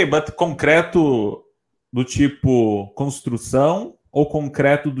about, but concreto do tipo construção ou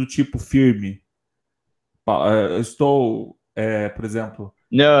concreto do tipo firme? Eu estou, por exemplo...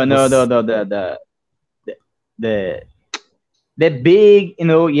 No, no, você- no, no, the the big,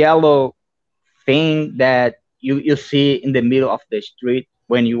 yellow thing that you see in the middle of the street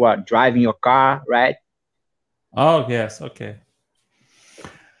when you are driving your car, right? Oh, yes, okay.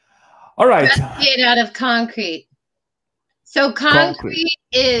 All right. That's made out of concrete. So Concrete. concrete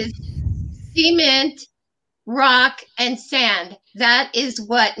is cement, rock, and sand. That is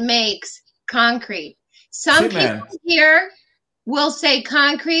what makes concrete. Some Cement. people here will say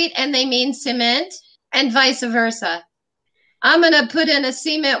concrete and they mean cement, and vice versa. I'm going to put in a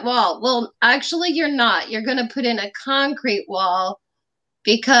cement wall. Well, actually, you're not. You're going to put in a concrete wall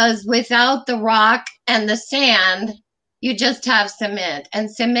because without the rock and the sand, you just have cement. And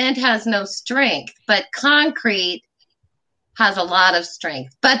cement has no strength, but concrete has a lot of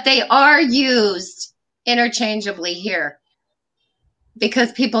strength. But they are used interchangeably here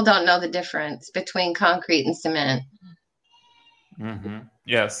because people don't know the difference between concrete and cement. Mm-hmm.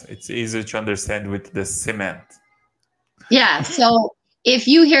 Yes, it's easy to understand with the cement. Yeah, so if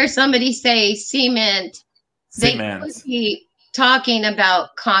you hear somebody say cement, they could be talking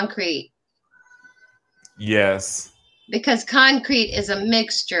about concrete. Yes. Because concrete is a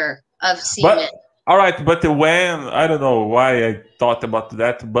mixture of cement. All right, but when, I don't know why I thought about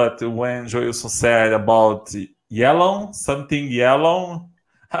that, but when Joilson said about something yellow,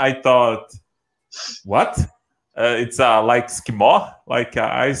 I thought, what? It's like Eskimo, like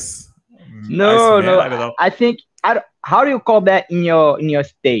ice. No, Ice man? I don't know. I think, how do you call that in your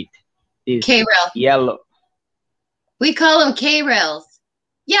state? K-rail. Yellow. We call them K-rails.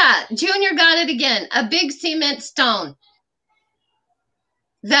 Yeah, Junior got it again. A big cement stone.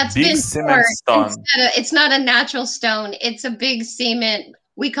 That's big been cement stone. It's not a natural stone. It's a big cement.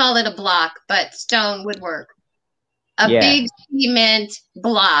 We call it a block, but stone would work. Big cement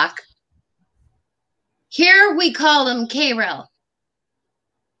block. Here we call them K-rail.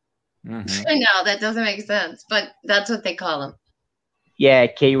 Mm-hmm. I know that doesn't make sense, but that's what they call them. Yeah,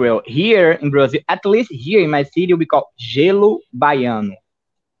 K-rail. Here in Brazil, at least here in my city, we call gelo baiano.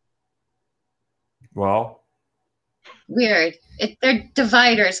 Wow. Weird. They're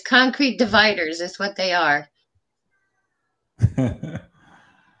dividers. Concrete dividers is what they are.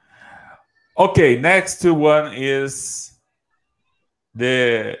 Okay, next one is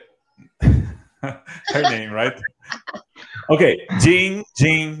the her name, right? Okay, Jean,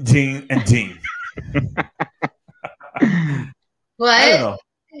 and Jean. What? I don't know.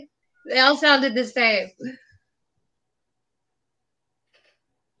 They all sounded the same.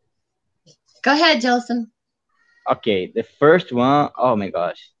 Go ahead, Joilson. Okay, the first one, oh my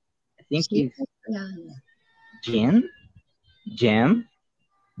gosh. I think it's Jen, Jam,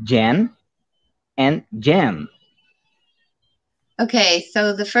 Jen, and Jam. Okay,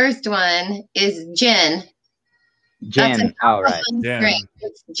 so the first one is gin. Jen, all right. Drink.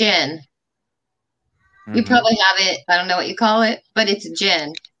 It's gin. Mm-hmm. You probably have it. I don't know what you call it, but it's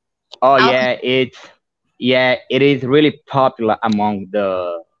gin. Oh yeah, it is really popular among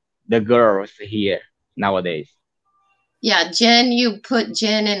the girls here nowadays. Yeah, gin. You put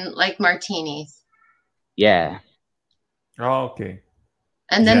gin in like martinis. Yeah. Oh, okay.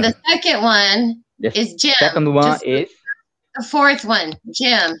 And then the second one is Jim. Second one is the fourth one,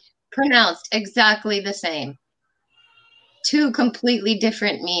 Jim, pronounced exactly the same. Two completely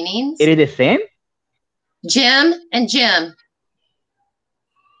different meanings. It is the same? Jim and Jim.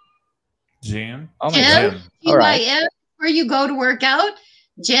 Jim. Oh my Jim, God. All right. where you go to work out.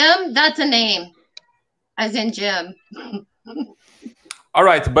 Jim, that's a name. As in Jim. All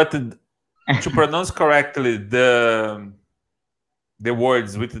right, but to pronounce correctly the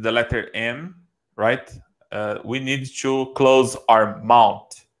words with the letter M, right? We need to close our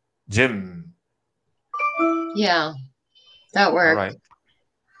mouth. Jim. Yeah, that works. All right.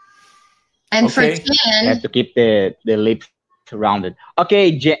 And for Jen, have to keep the lips rounded.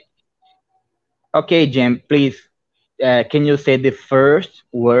 Okay, Jen. Okay, Jen, please. Can you say the first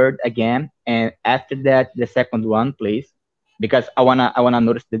word again, and after that the second one, please? Because I wanna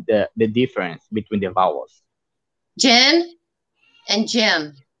notice the difference between the vowels. Jen and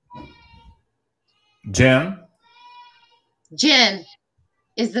Jim. Jen. Jen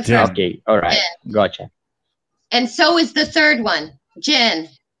is the first. Okay, all right, Jen. Gotcha. And so is the third one, Jen.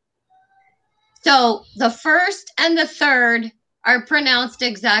 So the first and the third are pronounced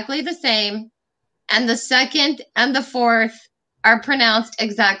exactly the same, and the second and the fourth are pronounced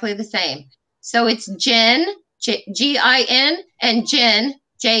exactly the same. So it's Jen, G-I-N, and Jen,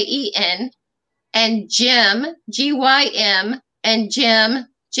 J-E-N, and Jim, G-Y-M, and Jim,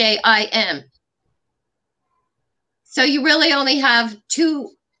 J-I-M. So you really only have two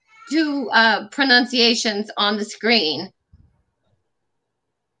pronunciations on the screen,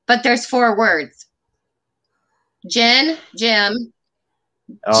 but there's 4 words. Jen, Jim.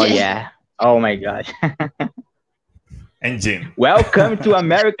 Oh Jen. yeah. Oh my gosh. And Jim. Welcome to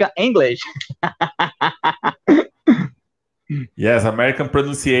American English. Yes, American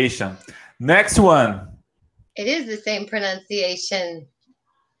pronunciation. Next one. It is the same pronunciation.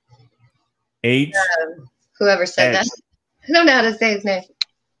 H. Whoever said Edge. that. I don't know how to say his name.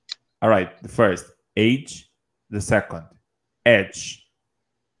 All right, the first. H. The second. Edge.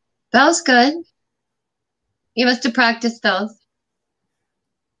 That was good. You must have practiced those.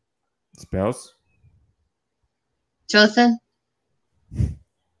 Spells. Joilson?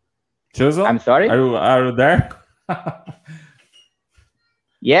 Chosen? I'm sorry? Are you there?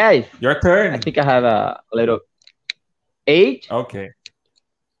 Yes. Your turn. I think I have a little H. Okay.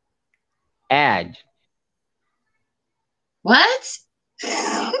 Edge. What?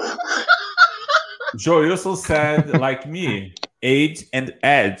 Joilson said, like me, age and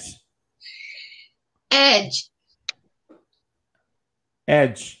edge. Edge.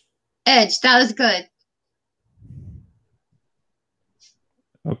 Edge. Edge. That was good.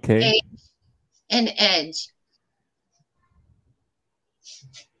 Okay. Edge and edge.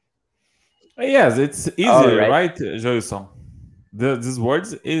 Yes, it's easy, All right. right, Joilson? These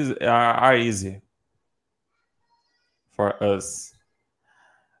words are easy for us.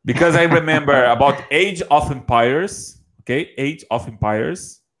 Because I remember about Age of Empires. Okay, Age of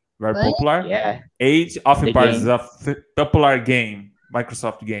Empires. Very What? popular. Yeah. Age of The Empires game. is a popular game,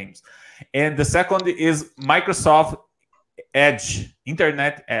 Microsoft games. And the second is Microsoft Edge,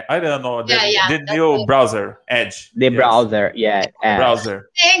 Internet. I don't know, the that's new it. browser, Edge. The Yes, browser. Yeah. Edge. browser.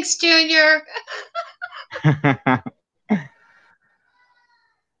 Thanks, Junior.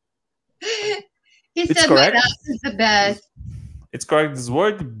 He It's said my correct. house is the best. It's correct. This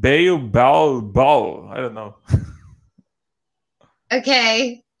word, ball. I don't know.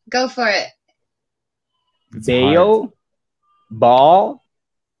 Okay, go for it. It's Bale, hard. ball,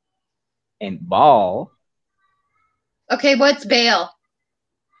 and ball. Okay, what's bail?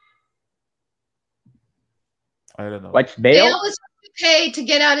 I don't know. What's Bail bail? is what you pay to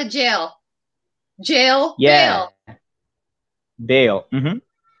get out of jail. Jail, Yeah. bail. Bail. Mm-hmm.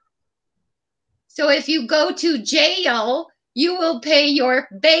 So if you go to jail, you will pay your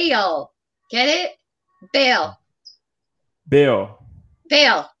bail. Get it? Bail. Bill.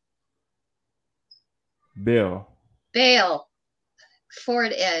 Bail. Bill. Bail.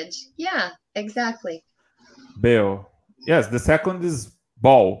 Forward edge. Yeah, exactly. Bill. Yes, the second is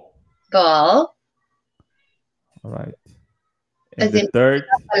ball. Ball. All right. And As the in third,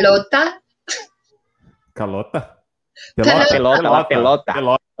 pelota. calota. Pelota, la pelota.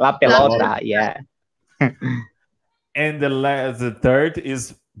 Pelota. La pelota. Yeah. And the third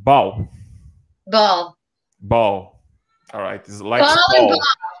is ball. Ball. Ball. All right. It's like Ball and ball.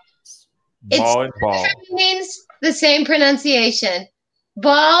 It's Ball and ball. means the same pronunciation.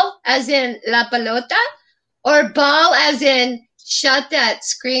 Ball as in la pelota, or ball as in shut that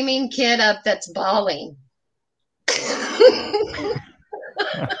screaming kid up that's bawling.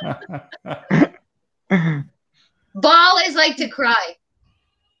 Ball is like to cry.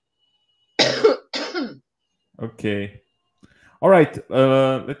 Okay. All right.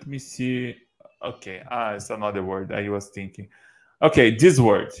 Let me see. Okay. It's another word I was thinking. Okay, this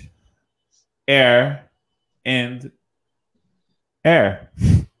word. Air and air.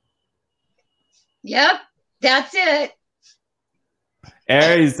 Yep, that's it.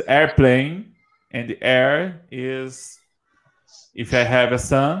 Air is airplane, and air is if I have a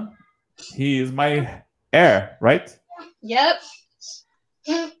son, he is my heir, right? Yep.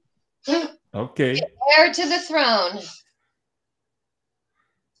 Okay, Heir to the throne.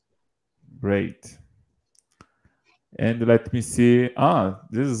 great. And let me see.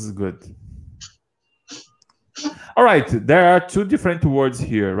 This is good. All right, there are two different words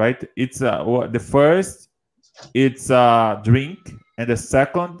here, right? It's the first, it's a drink, and the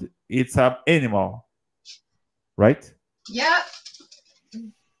second, it's an animal, right? Yep.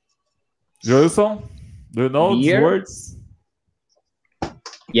 Joilson, do you know these Beer? words?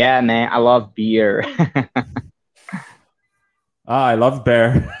 Yeah, man. I love beer. I love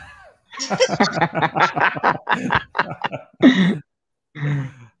bear.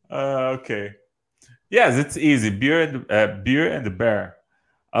 Okay. Yes, it's easy. Beer and the bear.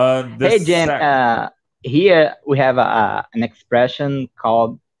 Hey, Jen. Here we have an expression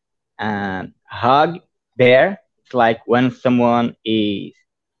called hug bear. It's like when someone is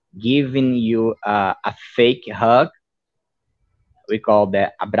giving you a fake hug. We call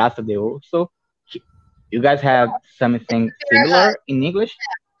that abraço de urso. You guys have something Bear hug. similar in English?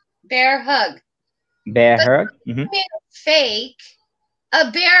 Bear hug. Bear But hug? fake. A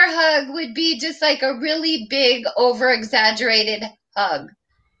bear hug would be just like a really big, over-exaggerated hug.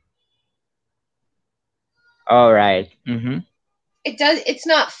 All right. It's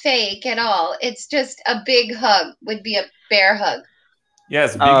not fake at all. It's just a big hug would be a bear hug.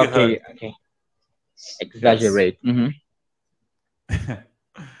 Yes, big Okay. hug. Okay. Exaggerate.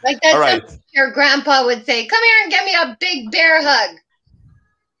 Like that's All right. something your grandpa would say, come here and give me a big bear hug.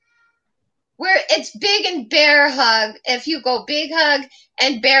 Where it's big and bear hug, if you go big hug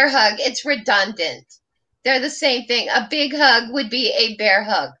and bear hug, it's redundant. They're the same thing. A big hug would be a bear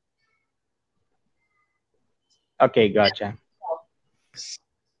hug. Okay, gotcha.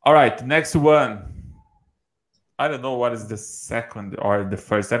 All right, next one. I don't know what is the second or the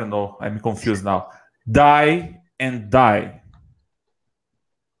first. I don't know. I'm confused now. Die and die.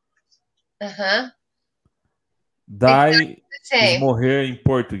 Die exactly is morrer em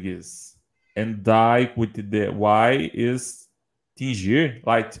português. And die with the Y is tingir.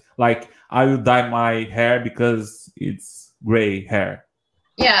 Like I will dye my hair because it's gray hair.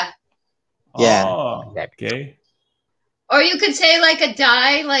 Yeah. Yeah. Oh, Exactly. okay. Or you could say like a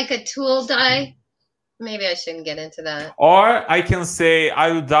dye, like a tool dye. Maybe I shouldn't get into that. Or I can say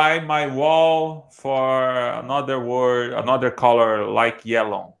I will dye my wall for another word, another color like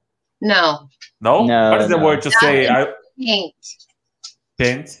yellow. No. No? No, What is the no. word to say? Paint.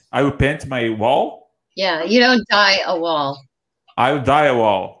 Paint. I will paint my wall. Yeah, you don't dye a wall. I will dye a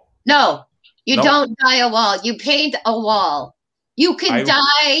wall. No, you No? don't dye a wall. You paint a wall. You could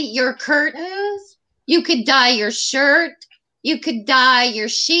dye your curtains. You could dye your shirt. You could dye your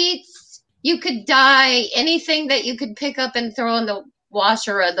sheets. You could dye anything that you could pick up and throw in the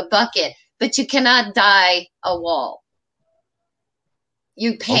washer or the bucket, but you cannot dye a wall.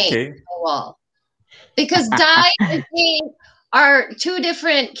 You paint a wall. Because dye and paint are two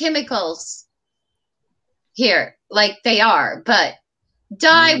different chemicals here, like they are, but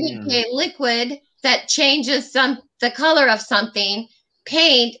dye would be a liquid that changes the color of something.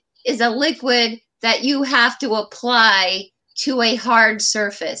 Paint is a liquid that you have to apply to a hard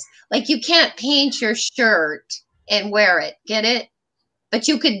surface. Like you can't paint your shirt and wear it, get it? But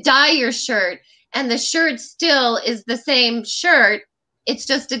you could dye your shirt and the shirt still is the same shirt. It's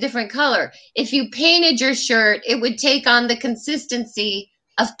just a different color. If you painted your shirt, it would take on the consistency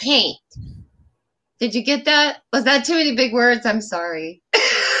of paint. Did you get that? Was that too many big words? I'm sorry.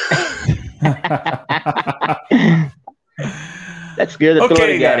 That's good.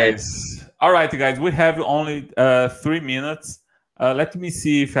 Okay, guys. All right, guys. We have only 3 minutes. Let me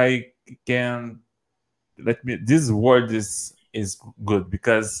see if I can. This word is good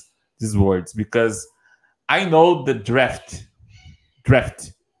because these words because I know the draft,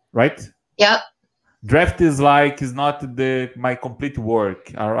 right? Yep. Draft is not my complete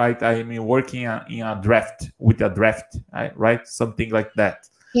work. All right, I mean working in a draft with a draft, right? Something like that.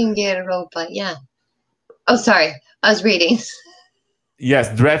 Europa, yeah. Oh, sorry, I was reading.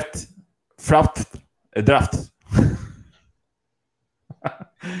 Yes, draft. I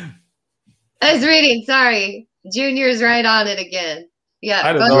was reading. Sorry, Junior's right on it again. Yeah,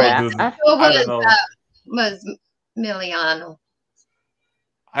 I don't know, dude. I don't know. Was Miliano.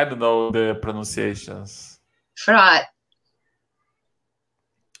 I don't know the pronunciations. Frat.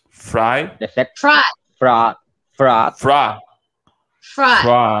 Fry? Frat. Frat. Frat. Fra. Frat.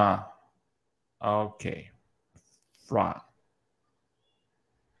 Fra. Okay. Fra.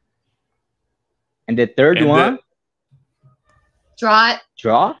 And the third one? Draught.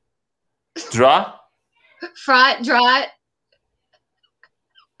 Draw? Draw? Frat. Draught.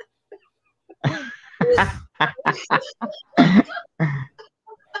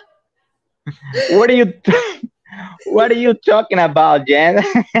 What are you talking about, Jen?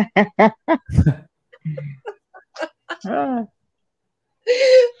 Oh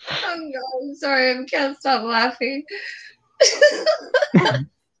no, I'm sorry, I can't stop laughing.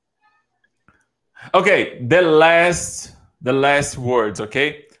 Okay, the last words,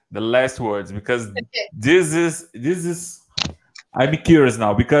 okay? The last words, because this is I'm curious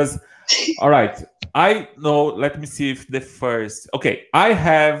now because all right, I know, let me see if the first, okay,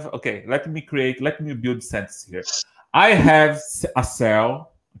 let me build sentence here. I have a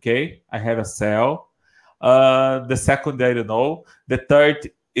cell, okay? I have a cell. The second, I don't know. The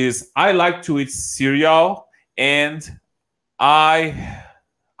third is I like to eat cereal, and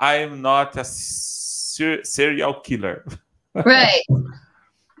I'm not a serial killer. Right.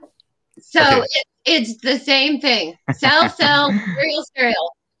 So okay. It's the same thing. Sell,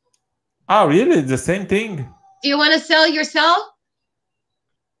 cereal. Oh, really? The same thing? Do you want to sell yourself?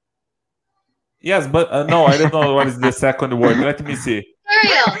 Yes, but no, I don't know what is the second word. Let me see.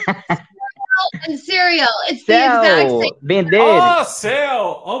 Cereal. And cereal. It's the exact same. Sell, vender. Oh,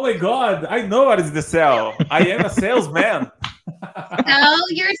 sale. Oh my God. I know what is the sale. I am a salesman.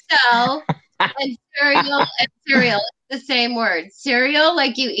 Sell yourself and cereal and cereal. It's the same word. Cereal,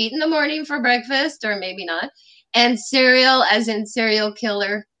 like you eat in the morning for breakfast, or maybe not. And cereal, as in serial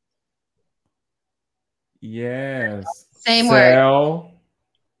killer. Yes. Same word.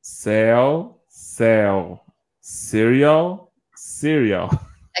 Sell. Cereal. It's the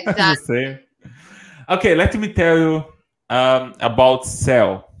Exactly. same. Okay, let me tell you about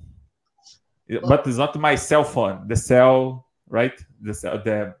sell. But it's not my cell phone. The sell, right?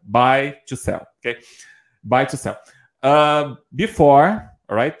 The buy to sell. Okay, buy to sell. Before,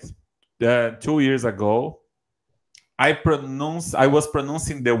 right? 2 years ago, I was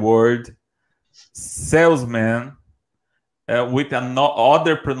pronouncing the word salesman with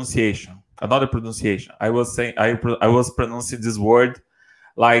another pronunciation. Another pronunciation. I was saying I was pronouncing this word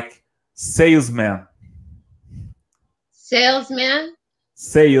like salesman. Salesman.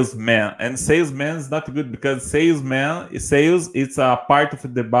 Salesman, and salesman is not good because sales, it's a part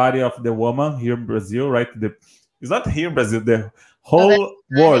of the body of the woman here in Brazil, right? It's not here in Brazil, the Oh, that's whole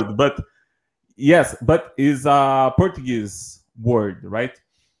world, but yes, but is a Portuguese word, right?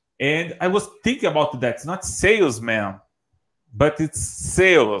 And I was thinking about that. It's not salesman, but it's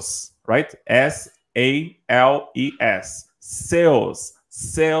sales, right? SALES,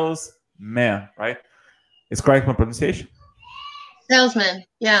 salesman, right? Is correct my pronunciation? salesman.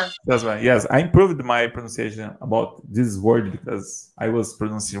 Yeah. That's right. Yes, I improved my pronunciation about this word because I was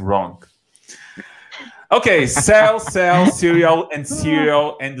pronouncing wrong. Okay, sell, cereal,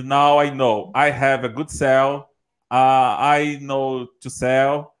 and now I know I have a good sell. I know to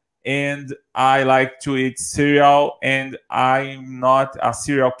sell, and I like to eat cereal. And I'm not a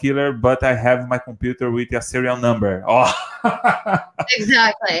serial killer, but I have my computer with a serial number. Oh,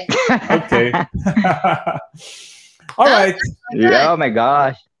 Exactly. okay. All right. Yeah, oh my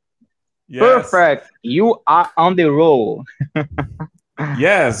gosh. Yes. Perfect. You are on the roll.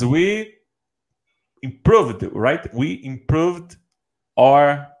 Yes, we improved, right? We improved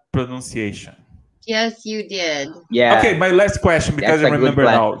our pronunciation. Yes, you did. Yeah. Okay, my last question because That's I a good remember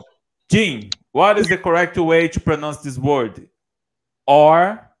plan. now. Jean, what is the correct way to pronounce this word?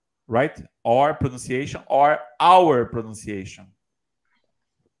 Or, right? Or pronunciation or our pronunciation?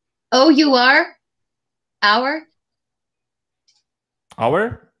 Oh, you are? Our?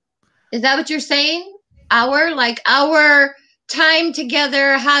 Our? Is that what you're saying? Our? Like our time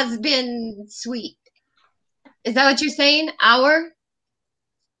together has been sweet. Is that what you're saying? Our?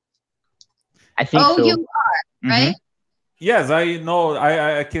 I think Oh, you so. are, right? Yes, I know.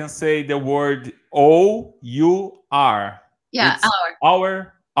 I can say the word O-U-R. Yeah, It's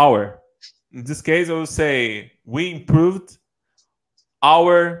our. In this case, I will say we improved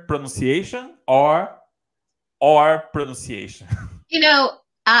our pronunciation or our pronunciation. You know,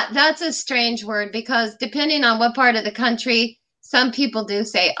 that's a strange word because depending on what part of the country, some people do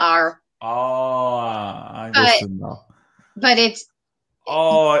say "are," Oh, I but understand now. but it's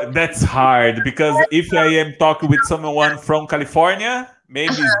Oh, that's hard because if I am talking with someone from California,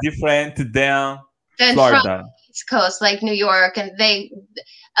 maybe it's different than then from Florida. the East Coast, like New York, and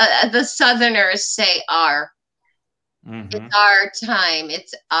the Southerners say "are." Mhm. It's our time.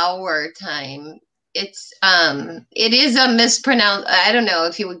 It's our time. It is a mispronounced. I don't know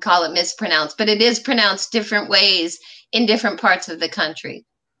if you would call it mispronounced, but it is pronounced different ways in different parts of the country.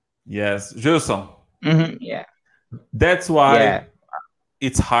 Yes, Joilson. Yeah. That's why Yeah.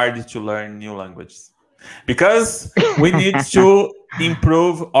 it's hard to learn new languages because we need to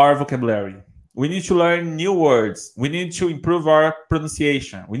improve our vocabulary. We need to learn new words. We need to improve our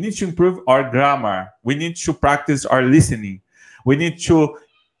pronunciation. We need to improve our grammar. We need to practice our listening. We need to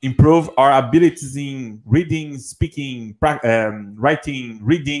improve our abilities in reading, speaking, writing,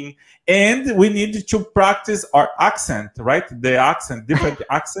 reading, and we need to practice our accent, right? The accent, different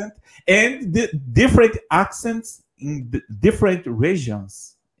accent, and the different accents in the different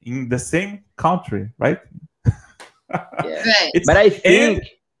regions in the same country, right? Yeah. Right. It's But I and think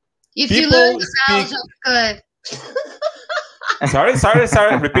If you learn people the speak. vowels, you're good.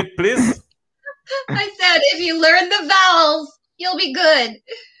 Sorry. Repeat, please. I said, if you learn the vowels, you'll be good.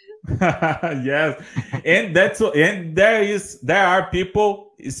 Yes, and there are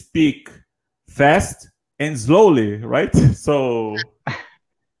people speak fast and slowly, right? So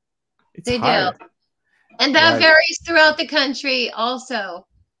it's They do. hard, And that right? varies throughout the country also.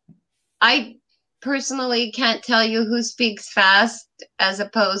 I personally can't tell you who speaks fast as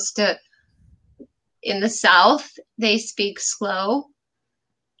opposed to in the South, they speak slow.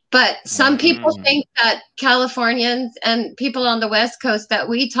 But some people think that Californians and people on the West Coast that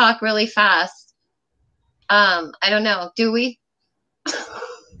we talk really fast. I don't know. Do we?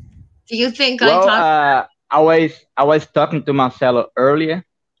 Do you think Well, I talk? I was talking to Marcelo earlier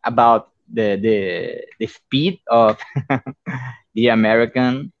about the speed of the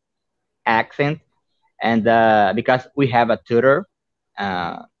American accent, and because we have a tutor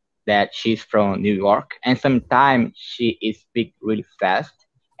that she's from New York, and sometimes she is speak really fast,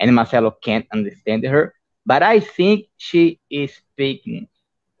 and Marcelo can't understand her. But I think she is speaking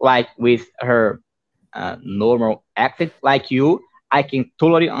like with her normal accent, like you. I can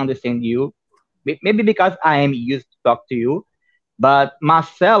totally understand you. Maybe because I am used to talk to you, but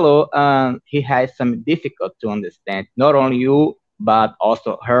Marcelo, he has some difficult to understand not only you but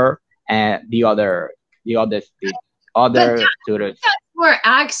also her and the But other tutors. that's more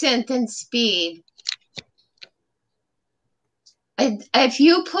accent than speed. If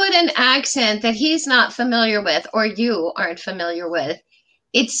you put an accent that he's not familiar with or you aren't familiar with,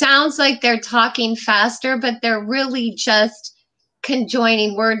 it sounds like they're talking faster, but they're really just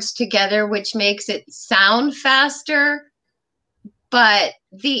conjoining words together, which makes it sound faster. But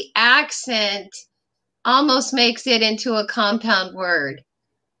the accent almost makes it into a compound word.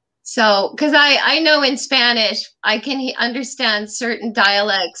 So, because I know in Spanish, I can understand certain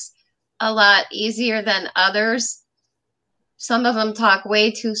dialects a lot easier than others. Some of them talk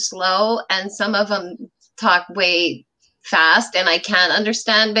way too slow, and some of them talk way fast, and I can't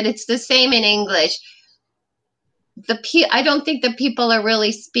understand. But it's the same in English. I don't think the people are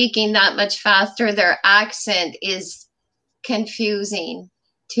really speaking that much faster. Their accent is confusing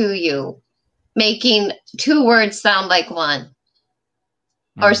to you, making two words sound like one,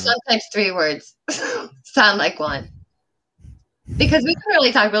 or sometimes three words sound like one. Because we can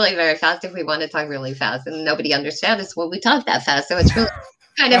really talk really very fast if we want to talk really fast, and nobody understands us when we talk that fast. So it's really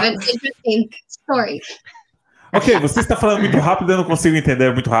kind of an interesting story. Ok, você está falando muito rápido, eu não consigo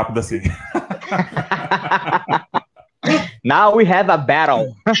entender muito rápido assim. Now we have a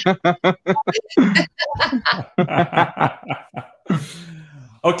battle.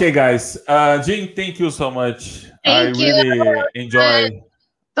 Okay, guys. Jean, thank you so much. Thank you. Really enjoyed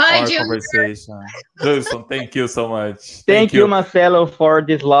Bye, our Junior. conversation. Joilson, thank you so much. Thank you, Marcelo, for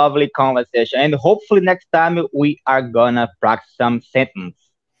this lovely conversation. And hopefully next time we are gonna practice some sentence.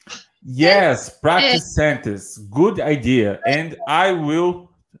 Yes, practice sentence. Good idea. And I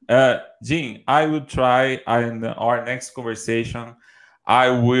will, Jean, I will try in our next conversation. I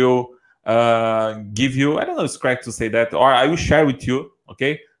will give you, I don't know if it's correct to say that, or I will share with you,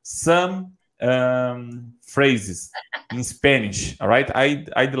 okay, some phrases in Spanish. All right,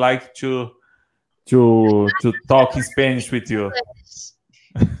 I'd like to talk in Spanish with you.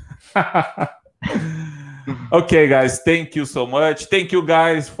 Okay, guys, thank you so much. Thank you,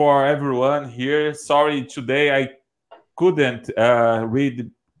 guys, for everyone here. Sorry today I couldn't read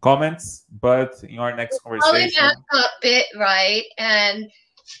comments, but in our next conversation, a bit right, and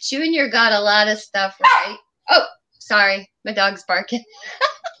Junior got a lot of stuff right. Oh, sorry, my dog's barking.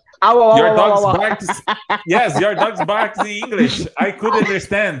 Your dog's barks. Yes, your dog's barks in English. I couldn't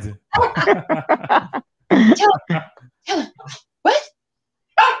understand. Tell him. What?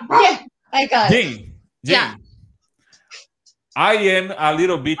 Yeah, I got it. Jean, Yeah. I am a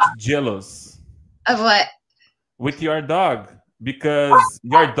little bit jealous. Of what? With your dog, because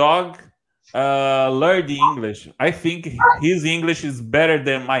your dog learned English. I think his English is better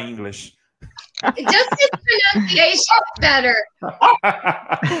than my English. Just his pronunciation is better.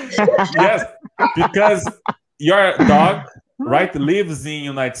 Yes, because your dog, right, lives in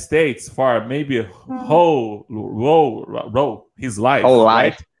United States for maybe a whole his life. Whole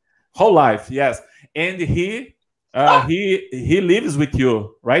life. Right? Whole life, yes. And he lives with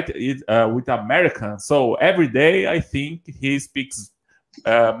you, right? With Americans. So every day, I think he speaks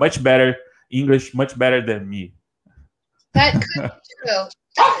much better English, much better than me. That could be true.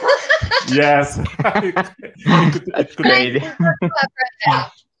 Yes. That's great.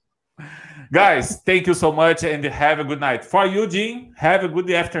 Guys, thank you so much and have a good night. For you, Jean, have a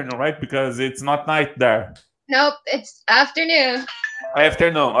good afternoon, right? Because it's not night there. Nope, it's afternoon.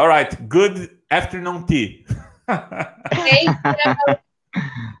 Afternoon. All right. Good afternoon tea.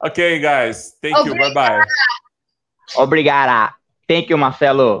 Okay, guys. Thank you. Bye-bye. Obrigada. Thank you,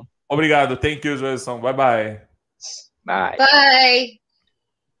 Marcelo. Obrigado. Thank you, Joilson. Bye-bye. Bye. Bye.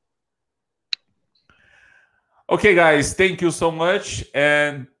 Okay, guys. Thank you so much.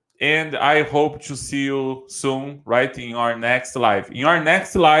 And I hope to see you soon, right, in our next live. In our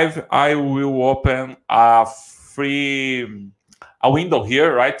next live, I will open a window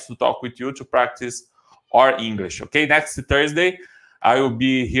here, right, to talk with you, to practice our English. Okay, next Thursday, I will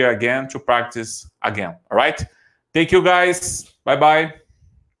be here again to practice again. All right. Thank you, guys. Bye-bye.